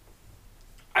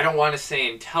 I don't want to say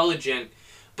intelligent,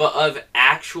 but of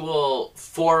actual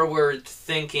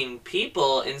forward-thinking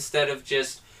people, instead of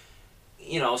just,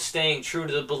 staying true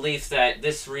to the belief that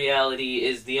this reality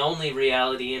is the only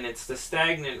reality and it's the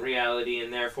stagnant reality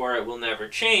and therefore it will never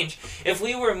change. If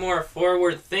we were more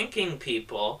forward-thinking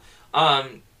people,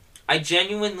 I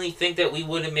genuinely think that we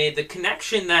would have made the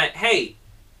connection that, hey,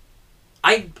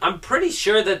 I'm pretty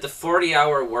sure that the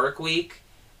 40-hour work week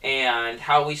and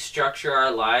how we structure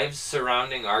our lives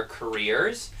surrounding our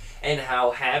careers, and how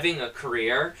having a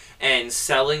career and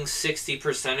selling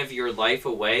 60% of your life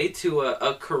away to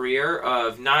a career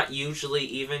of not usually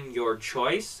even your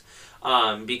choice,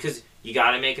 because you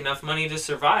gotta make enough money to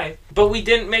survive. But we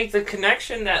didn't make the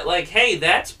connection that, like, hey,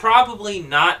 that's probably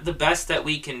not the best that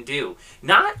we can do.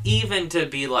 Not even to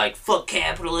be like, fuck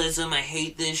capitalism, I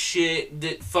hate this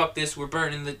shit, fuck this, we're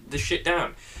burning the shit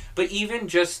down. But even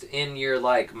just in your,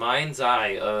 like, mind's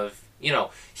eye of, you know,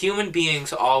 human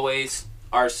beings always,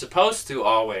 are supposed to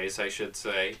always, I should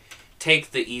say,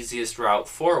 take the easiest route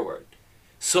forward.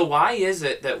 So why is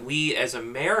it that we as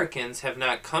Americans have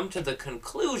not come to the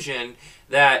conclusion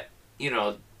that, you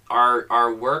know,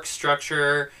 our work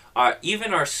structure,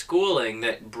 even our schooling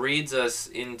that breeds us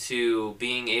into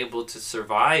being able to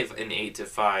survive an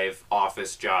 8-to-5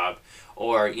 office job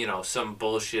or, you know, some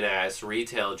bullshit ass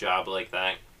retail job like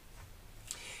that.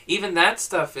 Even that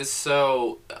stuff is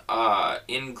so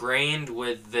ingrained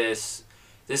with this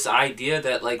idea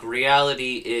that, like,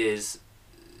 reality is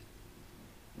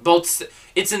both.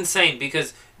 It's insane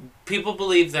because people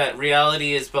believe that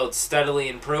reality is both steadily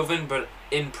improving,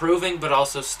 but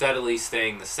also steadily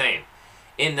staying the same.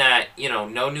 In that, you know,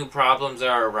 no new problems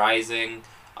are arising,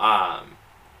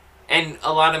 and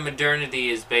a lot of modernity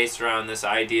is based around this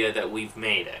idea that we've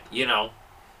made it. You know,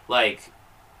 like,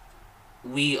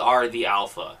 we are the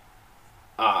alpha,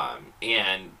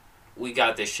 and we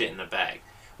got this shit in the bag.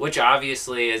 Which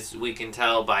obviously, as we can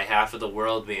tell by half of the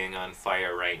world being on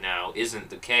fire right now,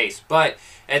 isn't the case. But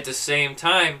at the same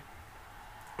time,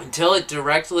 until it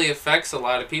directly affects a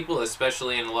lot of people,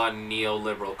 especially in a lot of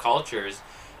neoliberal cultures,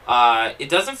 it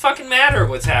doesn't fucking matter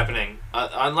what's happening.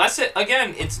 Unless,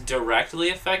 it's directly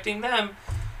affecting them.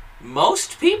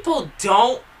 Most people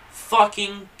don't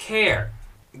fucking care.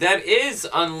 That is,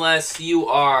 unless you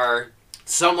are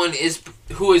someone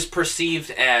who is perceived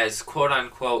as,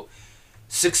 quote-unquote,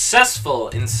 successful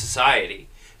in society.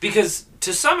 Because,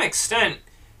 to some extent,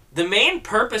 the main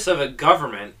purpose of a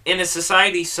government in a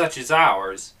society such as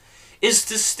ours is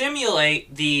to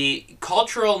stimulate the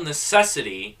cultural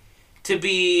necessity to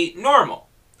be normal.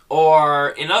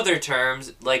 Or, in other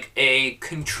terms, like a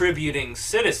contributing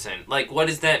citizen. Like, what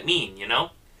does that mean, you know?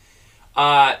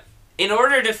 In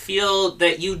order to feel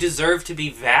that you deserve to be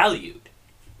valued.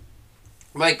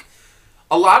 Like,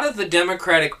 a lot of the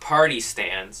Democratic Party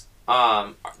stands,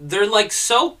 they're, like,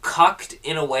 so cucked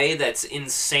in a way that's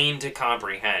insane to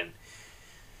comprehend.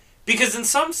 Because in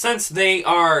some sense they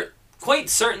are quite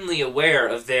certainly aware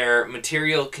of their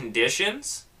material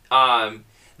conditions,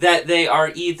 that they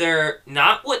are either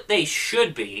not what they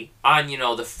should be on, you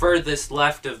know, the furthest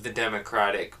left of the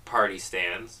Democratic Party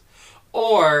stands,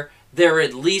 or they're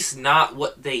at least not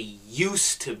what they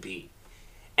used to be.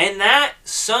 And that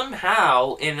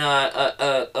somehow, in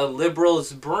a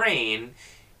liberal's brain,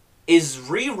 is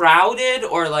rerouted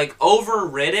or, like,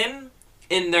 overridden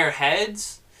in their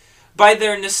heads by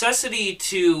their necessity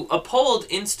to uphold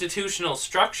institutional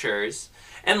structures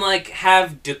and, like,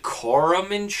 have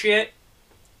decorum and shit.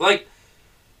 Like,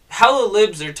 hella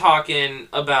libs are talking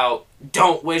about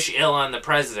don't wish ill on the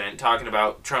president, talking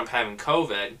about Trump having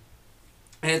COVID.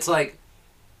 And it's like,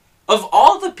 of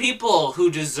all the people who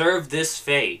deserve this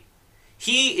fate,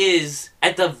 he is,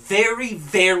 at the very,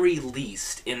 very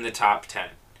least, in the top 10.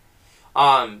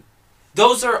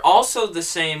 Those are also the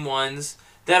same ones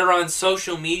that are on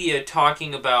social media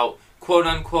talking about,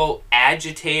 quote-unquote,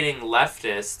 agitating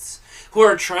leftists who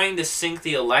are trying to sink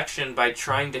the election by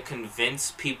trying to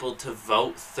convince people to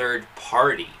vote third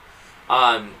party.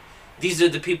 These are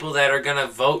the people that are going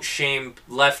to vote shame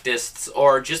leftists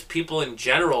or just people in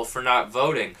general for not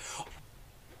voting.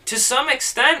 To some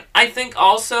extent, I think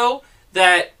also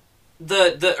that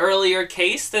the earlier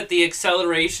case that the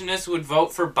accelerationists would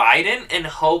vote for Biden and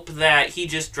hope that he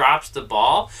just drops the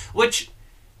ball, which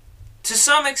to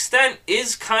some extent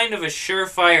is kind of a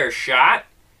surefire shot,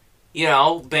 you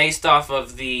know, based off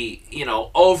of the, you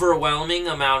know, overwhelming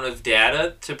amount of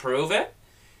data to prove it.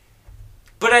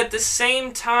 But at the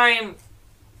same time,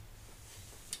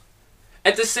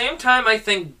 I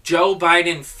think Joe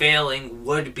Biden failing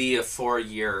would be a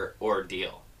 4-year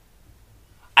ordeal.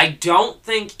 I don't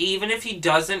think, even if he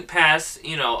doesn't pass,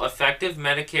 you know, effective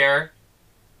Medicare,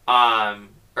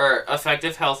 or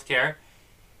effective healthcare,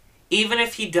 even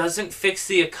if he doesn't fix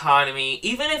the economy,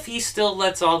 even if he still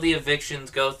lets all the evictions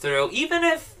go through, even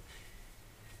if,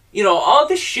 you know, all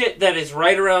the shit that is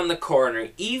right around the corner,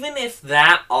 even if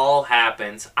that all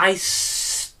happens, I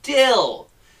still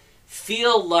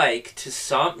feel like, to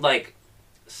some, like,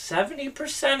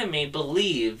 70% of me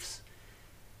believes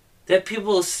that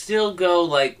people will still go,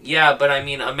 like, yeah, but I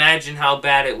mean, imagine how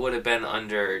bad it would have been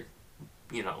under,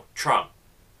 you know, Trump,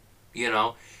 you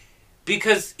know?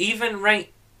 Because even right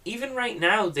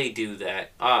now they do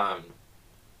that.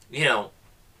 You know,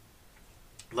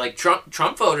 like,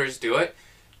 Trump voters do it,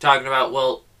 talking about,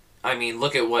 well, I mean,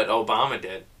 look at what Obama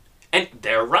did. And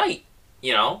they're right,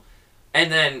 you know?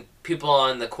 And then people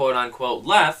on the quote-unquote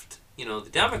left, you know, the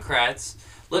Democrats,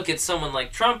 look at someone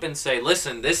like Trump and say,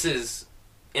 listen, this is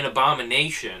an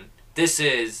abomination. This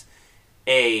is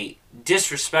a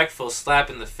disrespectful slap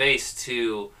in the face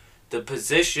to the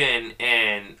position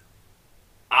and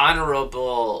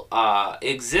honorable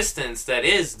existence that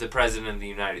is the President of the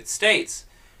United States.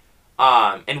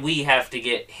 And we have to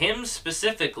get him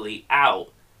specifically out.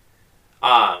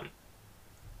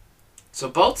 So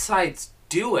both sides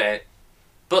do it,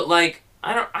 but like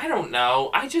I don't know.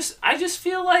 I just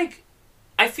feel like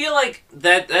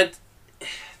that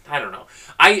I don't know.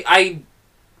 I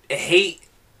hate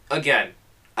again.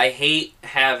 I hate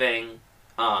having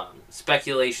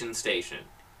speculation station.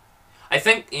 I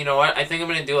think, you know what? I think I'm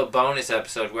going to do a bonus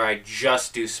episode where I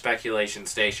just do speculation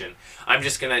station. I'm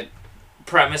just going to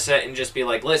premise it and just be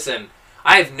like, listen,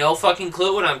 I have no fucking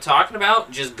clue what I'm talking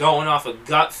about, just going off of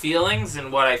gut feelings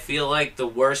and what I feel like the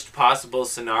worst possible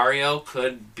scenario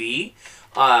could be,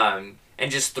 and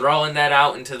just throwing that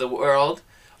out into the world.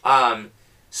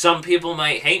 Some people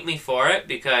might hate me for it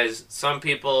because some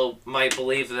people might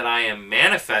believe that I am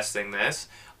manifesting this.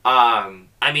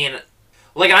 I mean,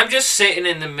 like, I'm just sitting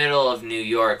in the middle of New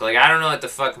York. Like, I don't know what the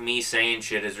fuck me saying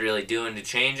shit is really doing to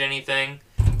change anything.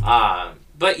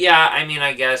 But yeah, I mean,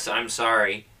 I guess I'm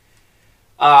sorry.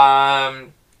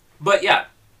 But yeah.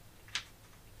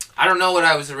 I don't know what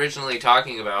I was originally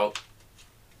talking about.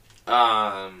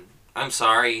 I'm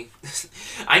sorry.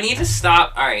 I need to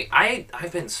stop. Alright,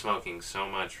 I've been smoking so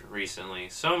much recently.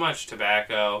 So much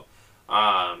tobacco.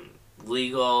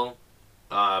 Legal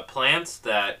plants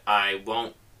that I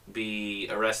won't be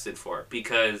arrested for.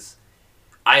 Because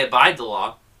I abide the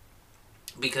law.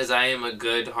 Because I am a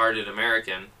good-hearted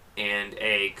American and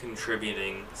a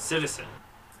contributing citizen.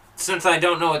 Since I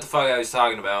don't know what the fuck I was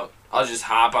talking about, I'll just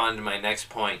hop on to my next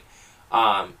point.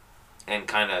 And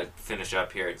kind of finish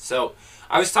up here. So,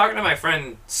 I was talking to my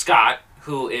friend Scott,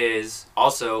 who is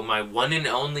also my one and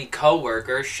only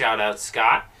coworker. Shout out,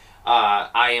 Scott.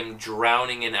 I am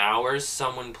drowning in hours.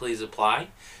 Someone please apply.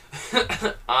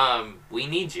 We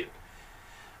need you.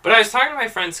 But I was talking to my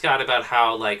friend Scott about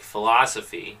how, like,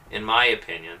 philosophy, in my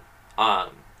opinion,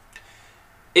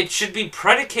 it should be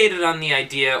predicated on the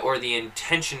idea or the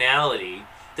intentionality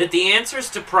that the answers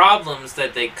to problems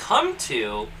that they come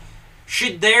to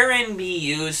should therein be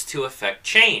used to effect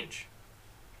change.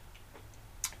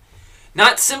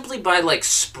 Not simply by, like,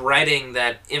 spreading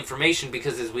that information,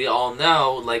 because as we all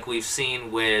know, like we've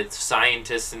seen with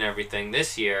scientists and everything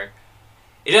this year,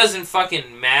 it doesn't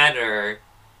fucking matter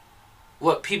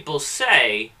what people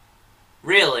say,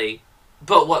 really,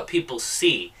 but what people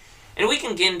see. And we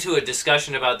can get into a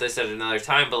discussion about this at another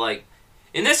time, but, like,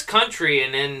 in this country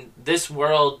and in this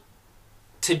world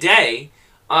today,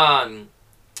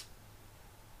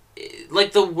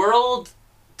 like, the world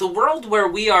where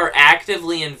we are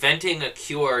actively inventing a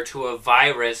cure to a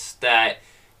virus that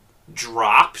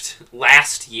dropped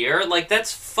last year, like,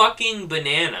 that's fucking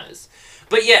bananas.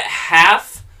 But yet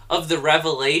half of the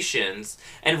revelations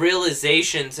and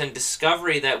realizations and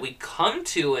discovery that we come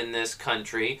to in this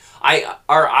country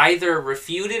are either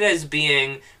refuted as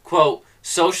being, quote,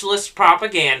 socialist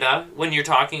propaganda when you're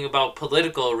talking about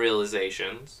political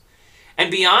realizations. And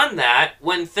beyond that,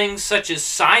 when things such as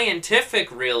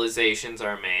scientific realizations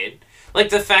are made, like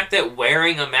the fact that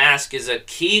wearing a mask is a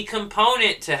key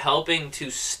component to helping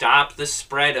to stop the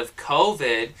spread of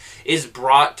COVID is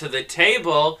brought to the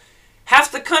table,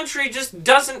 half the country just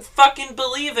doesn't fucking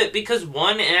believe it because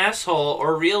one asshole,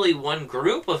 or really one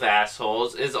group of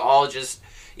assholes, is all just,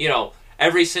 you know,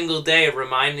 every single day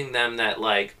reminding them that,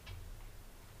 like,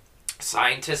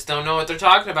 scientists don't know what they're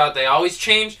talking about. They always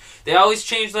change the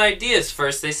ideas.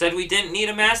 First they said we didn't need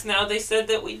a mask, now they said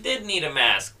that we did need a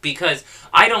mask. Because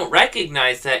I don't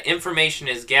recognize that information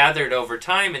is gathered over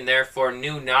time and therefore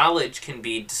new knowledge can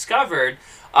be discovered.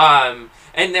 And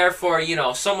therefore, you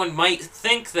know, someone might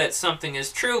think that something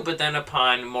is true, but then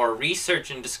upon more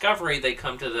research and discovery, they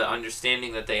come to the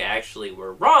understanding that they actually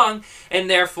were wrong, and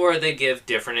therefore they give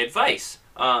different advice.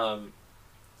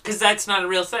 Because that's not a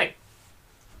real thing.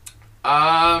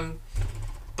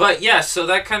 But yeah, so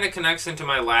that kind of connects into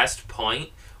my last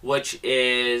point, which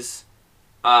is,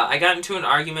 I got into an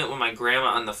argument with my grandma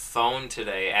on the phone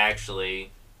today,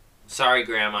 actually. Sorry,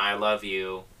 Grandma, I love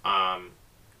you.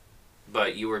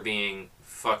 But you were being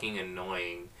fucking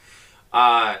annoying.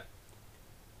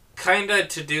 Kinda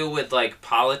to do with, like,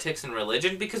 politics and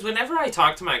religion, because whenever I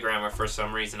talk to my grandma for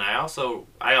some reason, I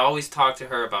always talk to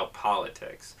her about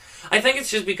politics. I think it's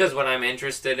just because what I'm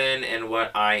interested in and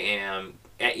what I am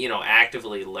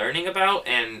actively learning about,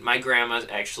 and my grandma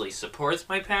actually supports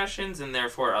my passions and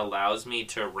therefore allows me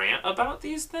to rant about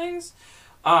these things.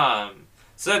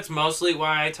 So that's mostly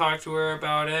why I talk to her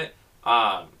about it.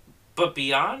 But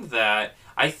beyond that,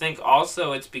 I think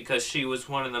also it's because she was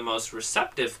one of the most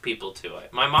receptive people to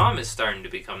it. My mom is starting to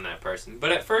become that person,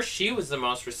 but at first she was the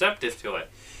most receptive to it.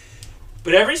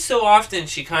 But every so often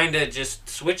she kind of just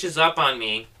switches up on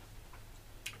me,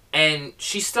 and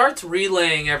she starts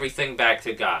relaying everything back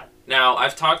to God. Now,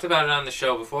 I've talked about it on the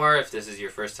show before. If this is your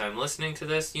first time listening to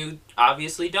this, you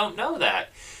obviously don't know that.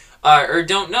 Or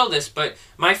don't know this, but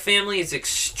my family is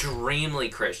extremely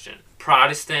Christian.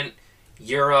 Protestant,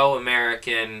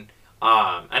 Euro-American,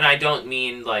 and I don't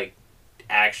mean, like,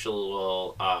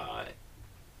 actual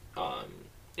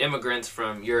immigrants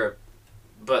from Europe,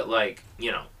 but, like,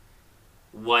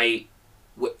 white.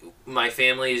 My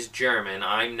family is German.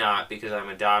 I'm not because I'm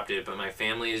adopted, but my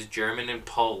family is German and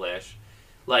Polish.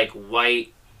 Like,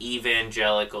 white,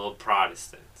 evangelical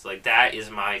Protestants. Like, that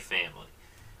is my family.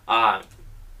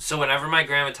 So whenever my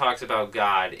grandma talks about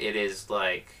God, it is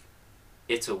like,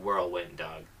 it's a whirlwind,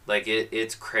 dog. Like,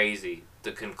 it's crazy,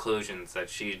 the conclusions that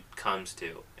she comes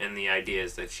to, and the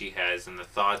ideas that she has, and the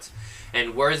thoughts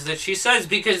and words that she says,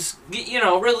 because,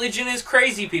 religion is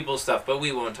crazy people stuff, but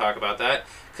we won't talk about that,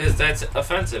 because that's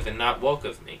offensive and not woke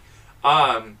of me.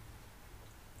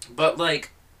 But,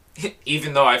 like,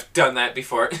 even though I've done that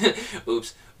before,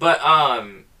 oops, but,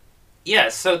 yeah,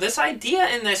 so this idea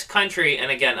in this country,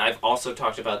 and again, I've also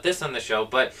talked about this on the show,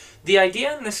 but the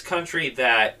idea in this country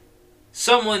that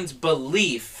someone's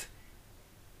belief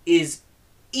is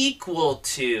equal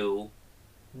to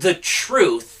the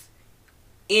truth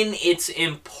in its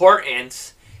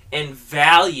importance and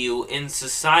value in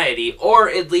society, or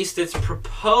at least its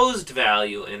proposed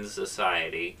value in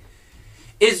society,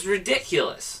 is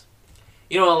ridiculous.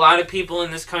 A lot of people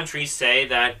in this country say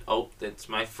that, it's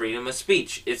my freedom of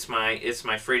speech. It's my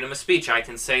freedom of speech. I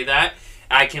can say that.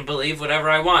 I can believe whatever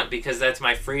I want because that's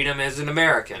my freedom as an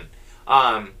American.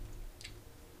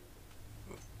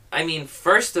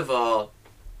 First of all,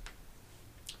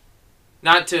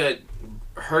 not to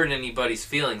hurt anybody's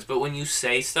feelings, but when you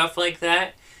say stuff like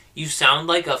that, you sound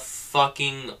like a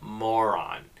fucking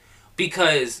moron.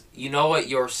 Because you know what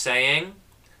you're saying?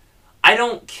 I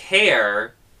don't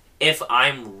care if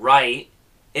I'm right,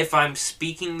 if I'm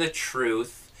speaking the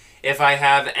truth, if I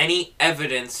have any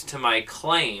evidence to my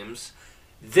claims.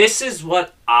 This is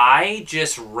what I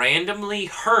just randomly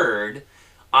heard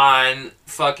on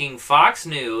fucking Fox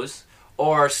News,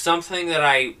 or something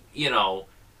that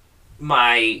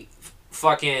my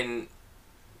fucking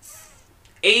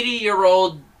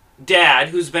 80-year-old dad,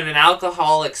 who's been an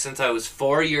alcoholic since I was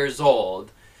 4 years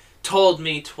old, told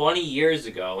me 20 years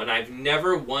ago, and I've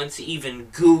never once even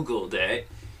Googled it,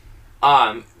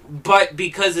 but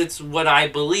because it's what I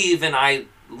believe, and I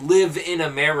live in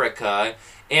America,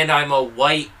 and I'm a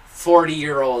white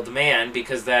 40-year-old man,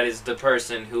 because that is the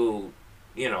person who,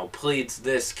 pleads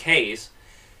this case,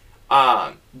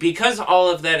 because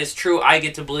all of that is true, I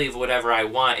get to believe whatever I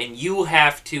want, and you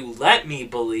have to let me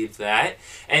believe that,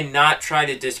 and not try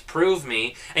to disprove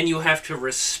me, and you have to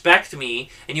respect me,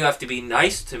 and you have to be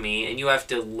nice to me, and you have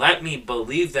to let me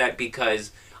believe that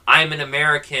because I'm an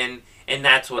American, and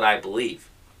that's what I believe.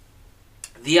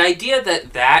 The idea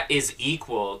that that is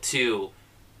equal to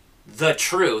the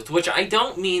truth, which I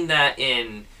don't mean that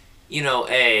in,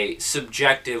 a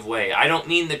subjective way. I don't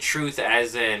mean the truth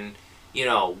as in,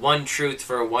 one truth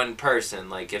for one person.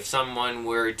 Like, if someone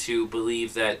were to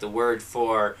believe that the word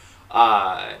for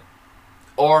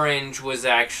orange was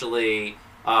actually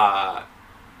Irnin,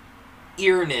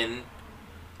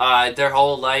 their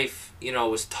whole life,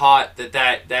 was taught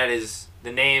that is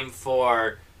the name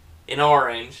for an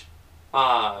orange.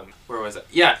 Where was it?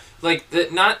 Yeah, like,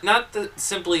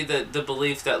 simply the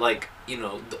belief that, like,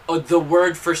 the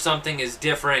word for something is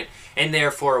different, and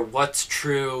therefore what's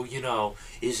true,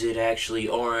 is it actually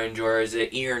orange or is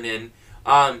it Irnin?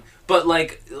 But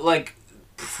like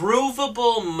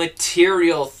provable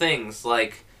material things,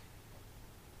 like,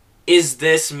 is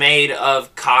this made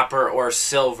of copper or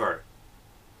silver?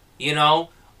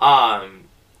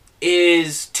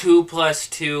 Is 2 +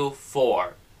 2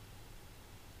 4?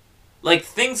 Like,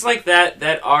 things like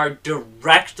that are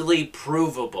directly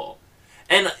provable.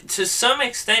 And to some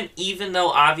extent, even though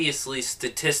obviously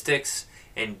statistics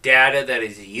and data that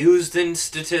is used in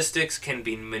statistics can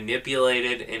be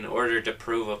manipulated in order to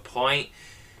prove a point,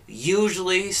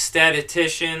 usually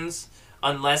statisticians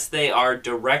unless they are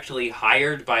directly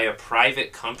hired by a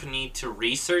private company to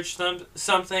research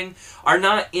something, are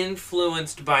not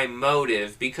influenced by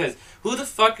motive, because who the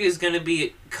fuck is going to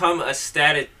become a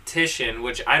statistician,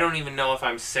 which I don't even know if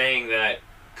I'm saying that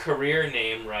career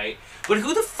name right, but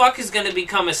who the fuck is going to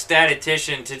become a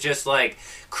statistician to just, like,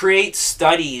 create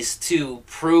studies to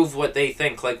prove what they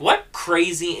think? Like, what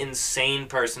crazy, insane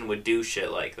person would do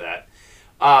shit like that?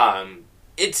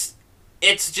 It's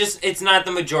not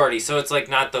the majority, so it's, like,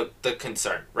 not the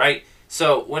concern, right?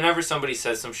 So whenever somebody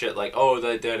says some shit like, oh,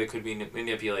 the data could be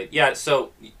manipulated, yeah,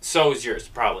 so is yours,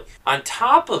 probably. On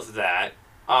top of that,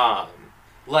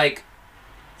 like,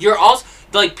 you're also,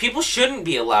 like, people shouldn't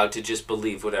be allowed to just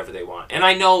believe whatever they want. And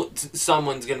I know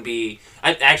someone's gonna be,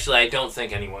 actually, I don't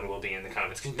think anyone will be in the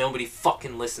comments, because nobody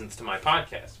fucking listens to my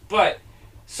podcast. But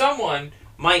someone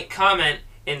might comment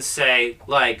and say,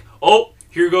 like, oh,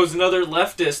 here goes another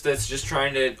leftist that's just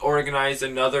trying to organize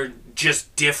another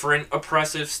just different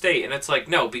oppressive state. And it's like,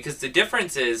 no, because the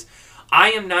difference is,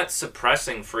 I am not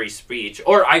suppressing free speech,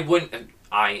 or I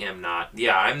am not.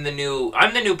 Yeah, I'm the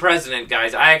new president,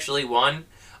 guys. I actually won.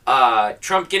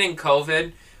 Trump getting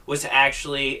COVID was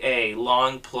actually a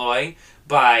long ploy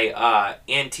by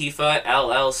Antifa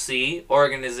LLC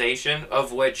organization,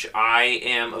 of which I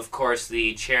am, of course,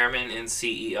 the chairman and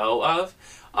CEO of.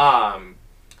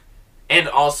 And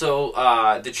also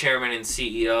the chairman and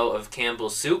CEO of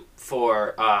Campbell's Soup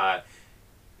for,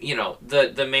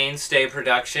 the mainstay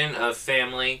production of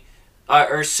family,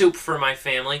 or Soup for My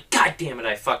Family. God damn it,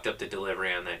 I fucked up the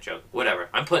delivery on that joke. Whatever.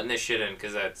 I'm putting this shit in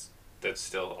because that's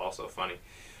still also funny.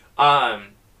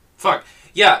 Fuck.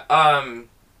 Yeah,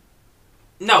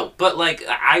 no, but, like,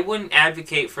 I wouldn't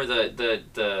advocate for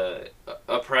the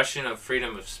oppression of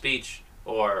freedom of speech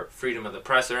or freedom of the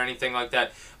press or anything like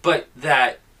that, but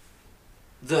that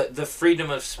the freedom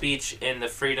of speech and the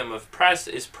freedom of press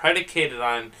is predicated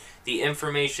on the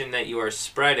information that you are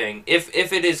spreading. If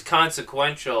it is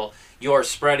consequential, your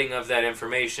spreading of that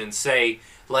information, say,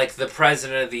 like the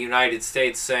President of the United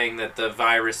States saying that the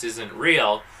virus isn't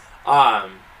real,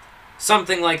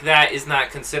 something like that is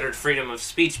not considered freedom of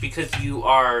speech, because you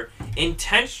are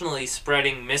intentionally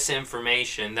spreading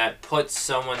misinformation that puts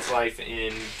someone's life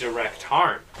in direct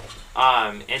harm.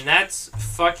 And that's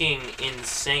fucking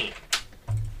insane.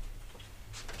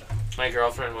 My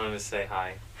girlfriend wanted to say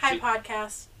hi. Hi,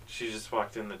 podcast. She just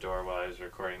walked in the door while I was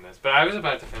recording this. But I was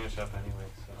about to finish up anyway.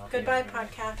 So Goodbye,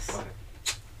 podcast. Okay.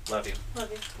 Love you. Love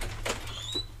you.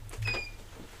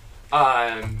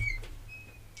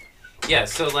 Yeah,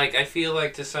 so, like, I feel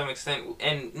like to some extent,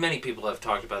 and many people have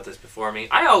talked about this before me.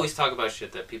 I always talk about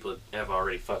shit that people have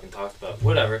already fucking talked about.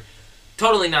 Whatever.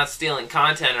 Totally not stealing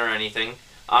content or anything.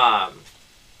 But,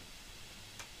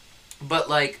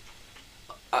 like,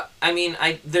 I mean,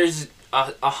 there's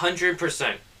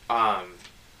 100%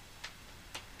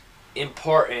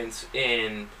 importance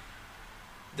in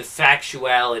the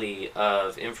factuality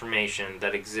of information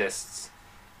that exists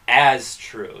as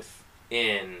truth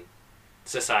in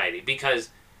society,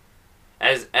 because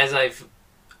as I've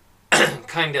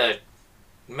kind of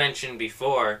mentioned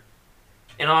before,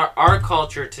 in our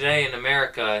culture today in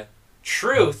America,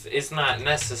 truth is not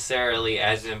necessarily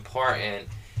as important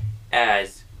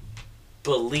as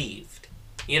believed.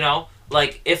 You know?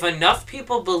 Like, if enough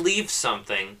people believe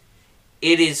something,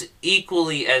 it is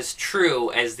equally as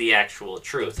true as the actual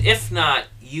truth. If not,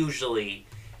 usually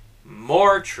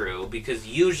more true, because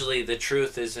usually the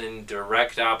truth is in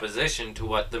direct opposition to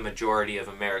what the majority of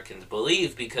Americans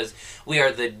believe, because we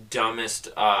are the dumbest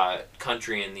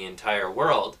country in the entire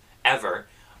world, ever.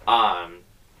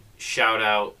 Shout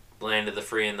out land of the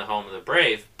free and the home of the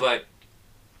brave. But,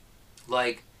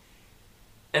 like,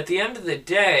 at the end of the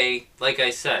day, like I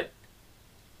said,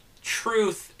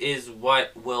 truth is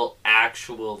what will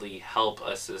actually help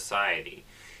a society.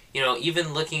 You know,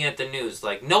 even looking at the news,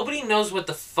 like, nobody knows what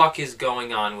the fuck is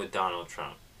going on with Donald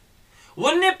Trump.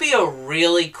 Wouldn't it be a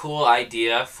really cool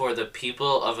idea for the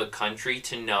people of a country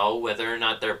to know whether or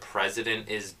not their president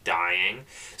is dying,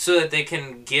 so that they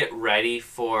can get ready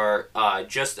for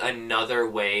just another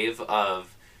wave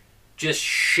of just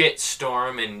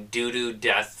shitstorm and doo-doo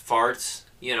death farts,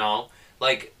 you know?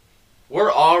 Like,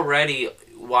 we're already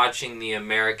watching the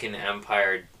American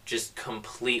empire just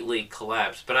completely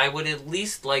collapse, but I would at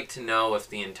least like to know if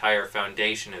the entire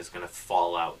foundation is going to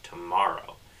fall out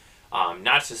tomorrow.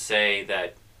 Not to say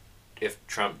that if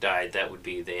Trump died, that would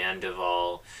be the end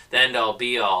all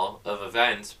be all of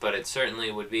events, but it certainly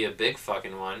would be a big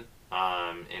fucking one,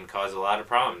 and cause a lot of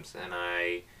problems. And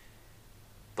I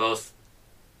both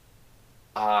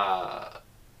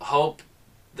hope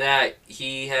that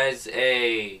he has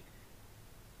a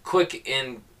quick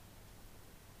and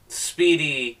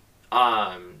speedy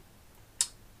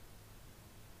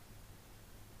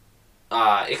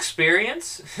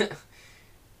experience,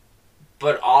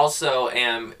 but also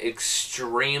am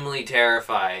extremely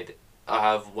terrified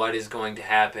of what is going to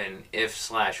happen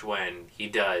if/when he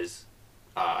does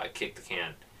kick the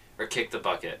can or kick the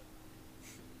bucket.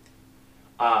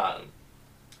 But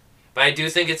I do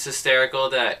think it's hysterical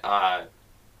that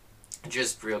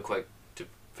just real quick to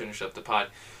finish up the pod.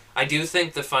 I do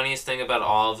think the funniest thing about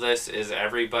all of this is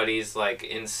everybody's like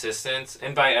insistence,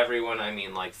 and by everyone I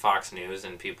mean like Fox News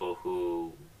and people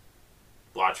who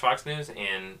watch Fox News,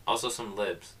 and also some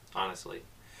libs, honestly,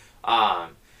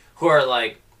 who are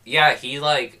like, yeah,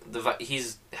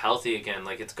 he's healthy again,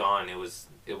 like it's gone, it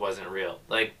wasn't real.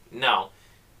 Like, no.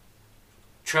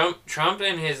 Trump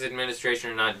and his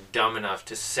administration are not dumb enough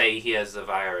to say he has the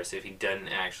virus if he doesn't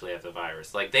actually have the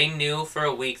virus. Like, they knew for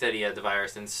a week that he had the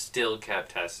virus and still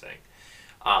kept testing.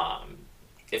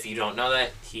 If you don't know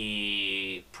that,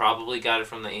 he probably got it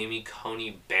from the Amy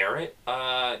Coney Barrett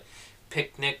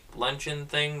picnic luncheon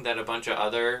thing that a bunch of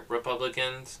other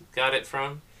Republicans got it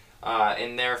from.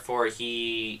 And therefore,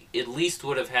 he at least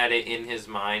would have had it in his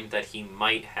mind that he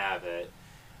might have it,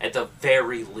 at the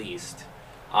very least.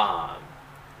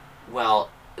 Well,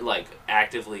 like,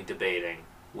 actively debating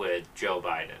with Joe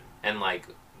Biden and, like,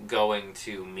 going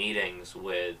to meetings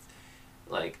with,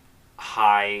 like,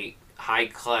 high-class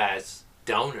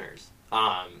donors.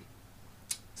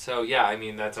 So, yeah, I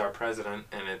mean, that's our president,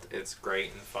 and it's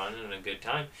great and fun and a good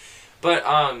time. But,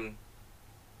 I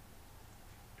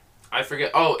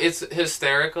forget. Oh, it's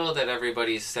hysterical that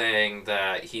everybody's saying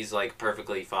that he's, like,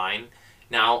 perfectly fine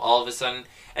now, all of a sudden,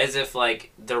 as if,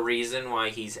 like, the reason why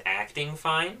he's acting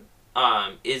fine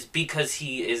is because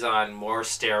he is on more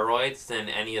steroids than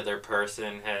any other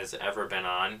person has ever been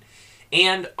on.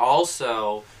 And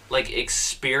also, like,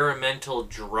 experimental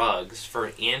drugs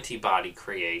for antibody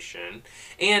creation.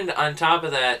 And on top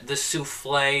of that, the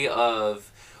souffle of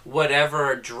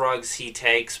whatever drugs he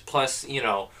takes, plus, you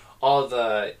know, all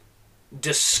the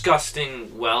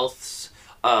disgusting wealths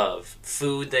of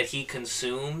food that he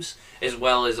consumes, as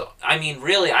well as, I mean,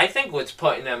 really, I think what's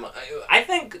putting him, I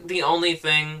think the only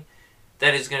thing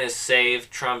that is going to save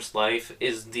Trump's life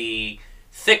is the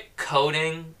thick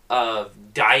coating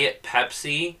of Diet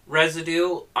Pepsi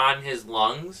residue on his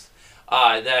lungs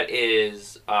that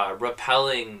is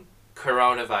repelling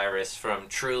coronavirus from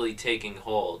truly taking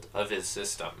hold of his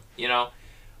system, you know?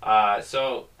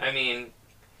 So, I mean,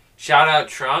 shout out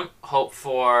Trump. Hope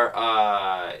for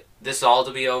this all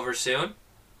to be over soon.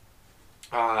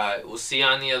 We'll see you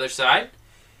on the other side.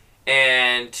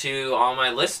 And to all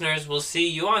my listeners, we'll see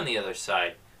you on the other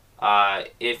side.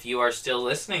 If you are still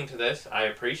listening to this, I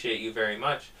appreciate you very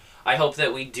much. I hope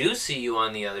that we do see you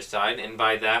on the other side, and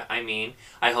by that I mean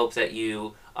I hope that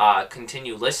you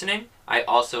continue listening. I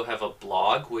also have a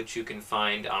blog, which you can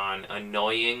find on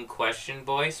Annoying Question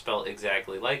Boy, spelled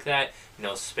exactly like that.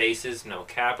 No spaces, no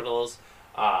capitals.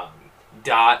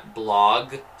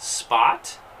 .blogspot,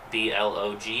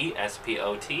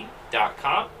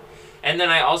 blogspot.com. And then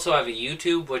I also have a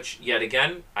YouTube, which, yet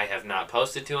again, I have not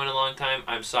posted to in a long time.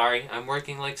 I'm sorry. I'm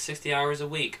working like 60 hours a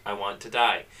week. I want to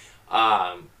die.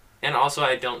 And also,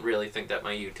 I don't really think that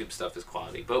my YouTube stuff is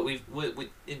quality. But we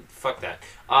fuck that.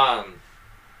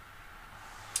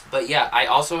 But yeah, I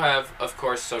also have, of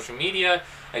course, social media.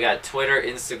 I got Twitter,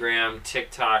 Instagram,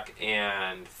 TikTok,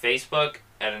 and Facebook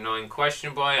at Annoying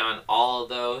Question Boy on all of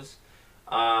those.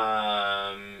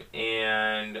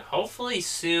 And hopefully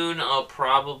soon I'll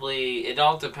probably, it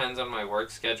all depends on my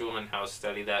work schedule and how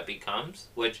steady that becomes,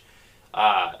 which,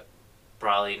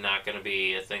 probably not going to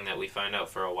be a thing that we find out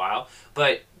for a while,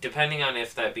 but depending on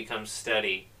if that becomes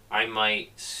steady, I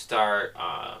might start,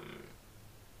 I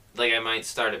might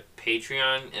start a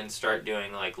Patreon and start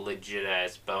doing, like,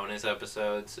 legit-ass bonus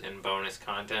episodes and bonus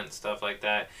content, stuff like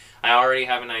that. I already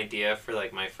have an idea for,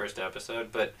 like, my first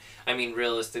episode, but, I mean,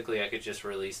 realistically, I could just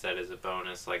release that as a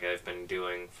bonus like I've been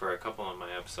doing for a couple of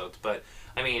my episodes. But,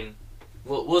 I mean,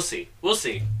 we'll see. We'll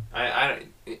see.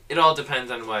 It all depends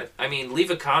on what... I mean,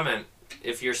 leave a comment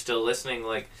if you're still listening.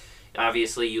 Like,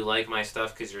 obviously, you like my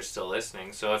stuff because you're still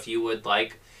listening. So if you would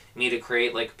like me to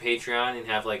create, like, a Patreon and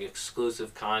have, like,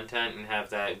 exclusive content and have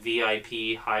that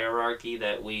VIP hierarchy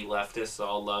that we leftists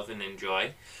all love and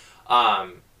enjoy.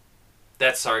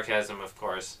 That's sarcasm, of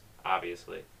course,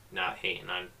 obviously. Not hating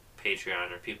on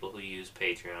Patreon or people who use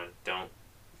Patreon. Don't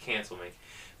cancel me.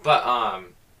 But,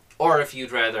 or if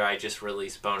you'd rather I just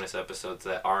release bonus episodes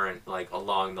that aren't, like,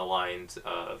 along the lines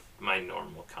of my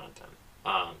normal content.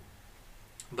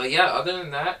 But yeah, other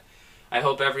than that, I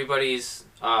hope everybody's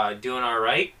doing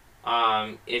alright.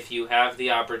 If you have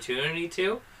the opportunity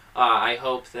to, I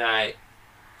hope that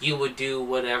you would do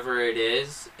whatever it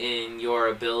is in your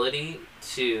ability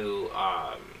to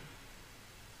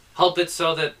help it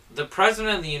so that the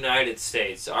President of the United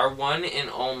States, our one and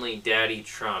only Daddy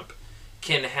Trump,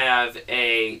 can have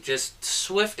a just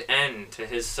swift end to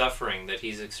his suffering that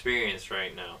he's experienced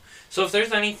right now. So if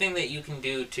there's anything that you can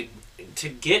do to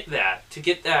get that,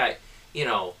 you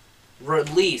know,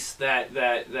 release that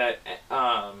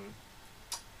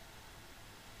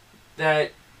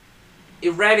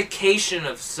eradication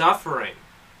of suffering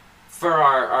for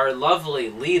our lovely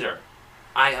leader,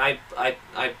 I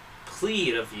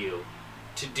plead of you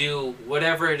to do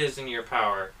whatever it is in your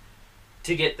power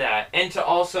to get that, and to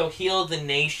also heal the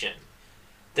nation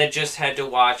that just had to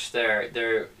watch their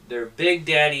big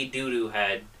daddy doo-doo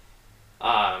head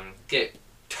get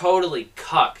totally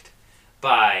cucked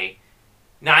by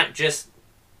not just,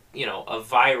 you know, a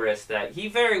virus that he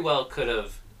very well could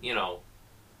have, you know,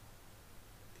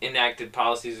 enacted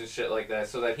policies and shit like that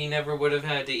so that he never would have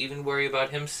had to even worry about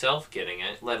himself getting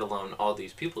it, let alone all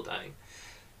these people dying.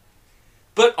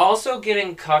 But also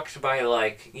getting cucked by,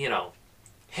 like, you know,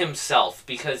 himself,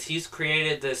 because he's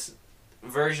created this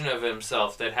version of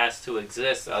himself that has to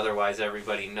exist, otherwise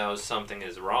everybody knows something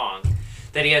is wrong.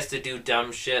 That he has to do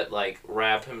dumb shit like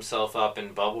wrap himself up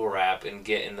in bubble wrap and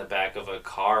get in the back of a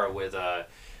car with a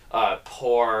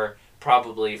poor,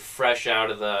 probably fresh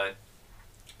off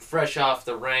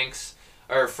the racks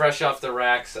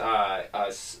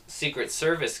Secret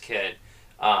Service kid,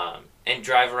 and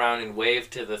drive around and wave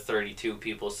to the 32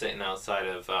 people sitting outside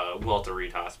of Walter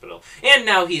Reed Hospital. And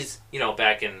now he's, you know,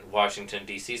 back in Washington,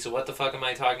 D.C., so what the fuck am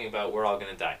I talking about? We're all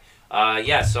gonna die.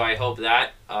 Yeah, so I hope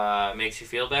that makes you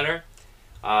feel better.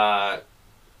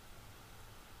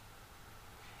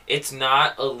 It's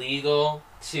not illegal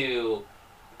to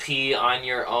pee on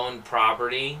your own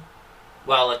property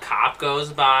while a cop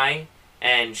goes by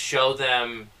and show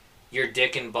them your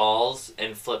dick and balls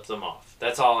and flip them off.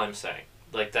 That's all I'm saying.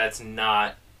 Like, that's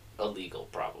not illegal,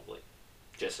 probably.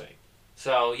 Just saying.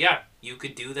 So, yeah, you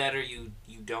could do that or you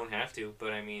don't have to,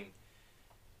 but I mean,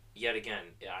 yet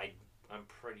again, I'm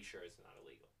pretty sure it's not.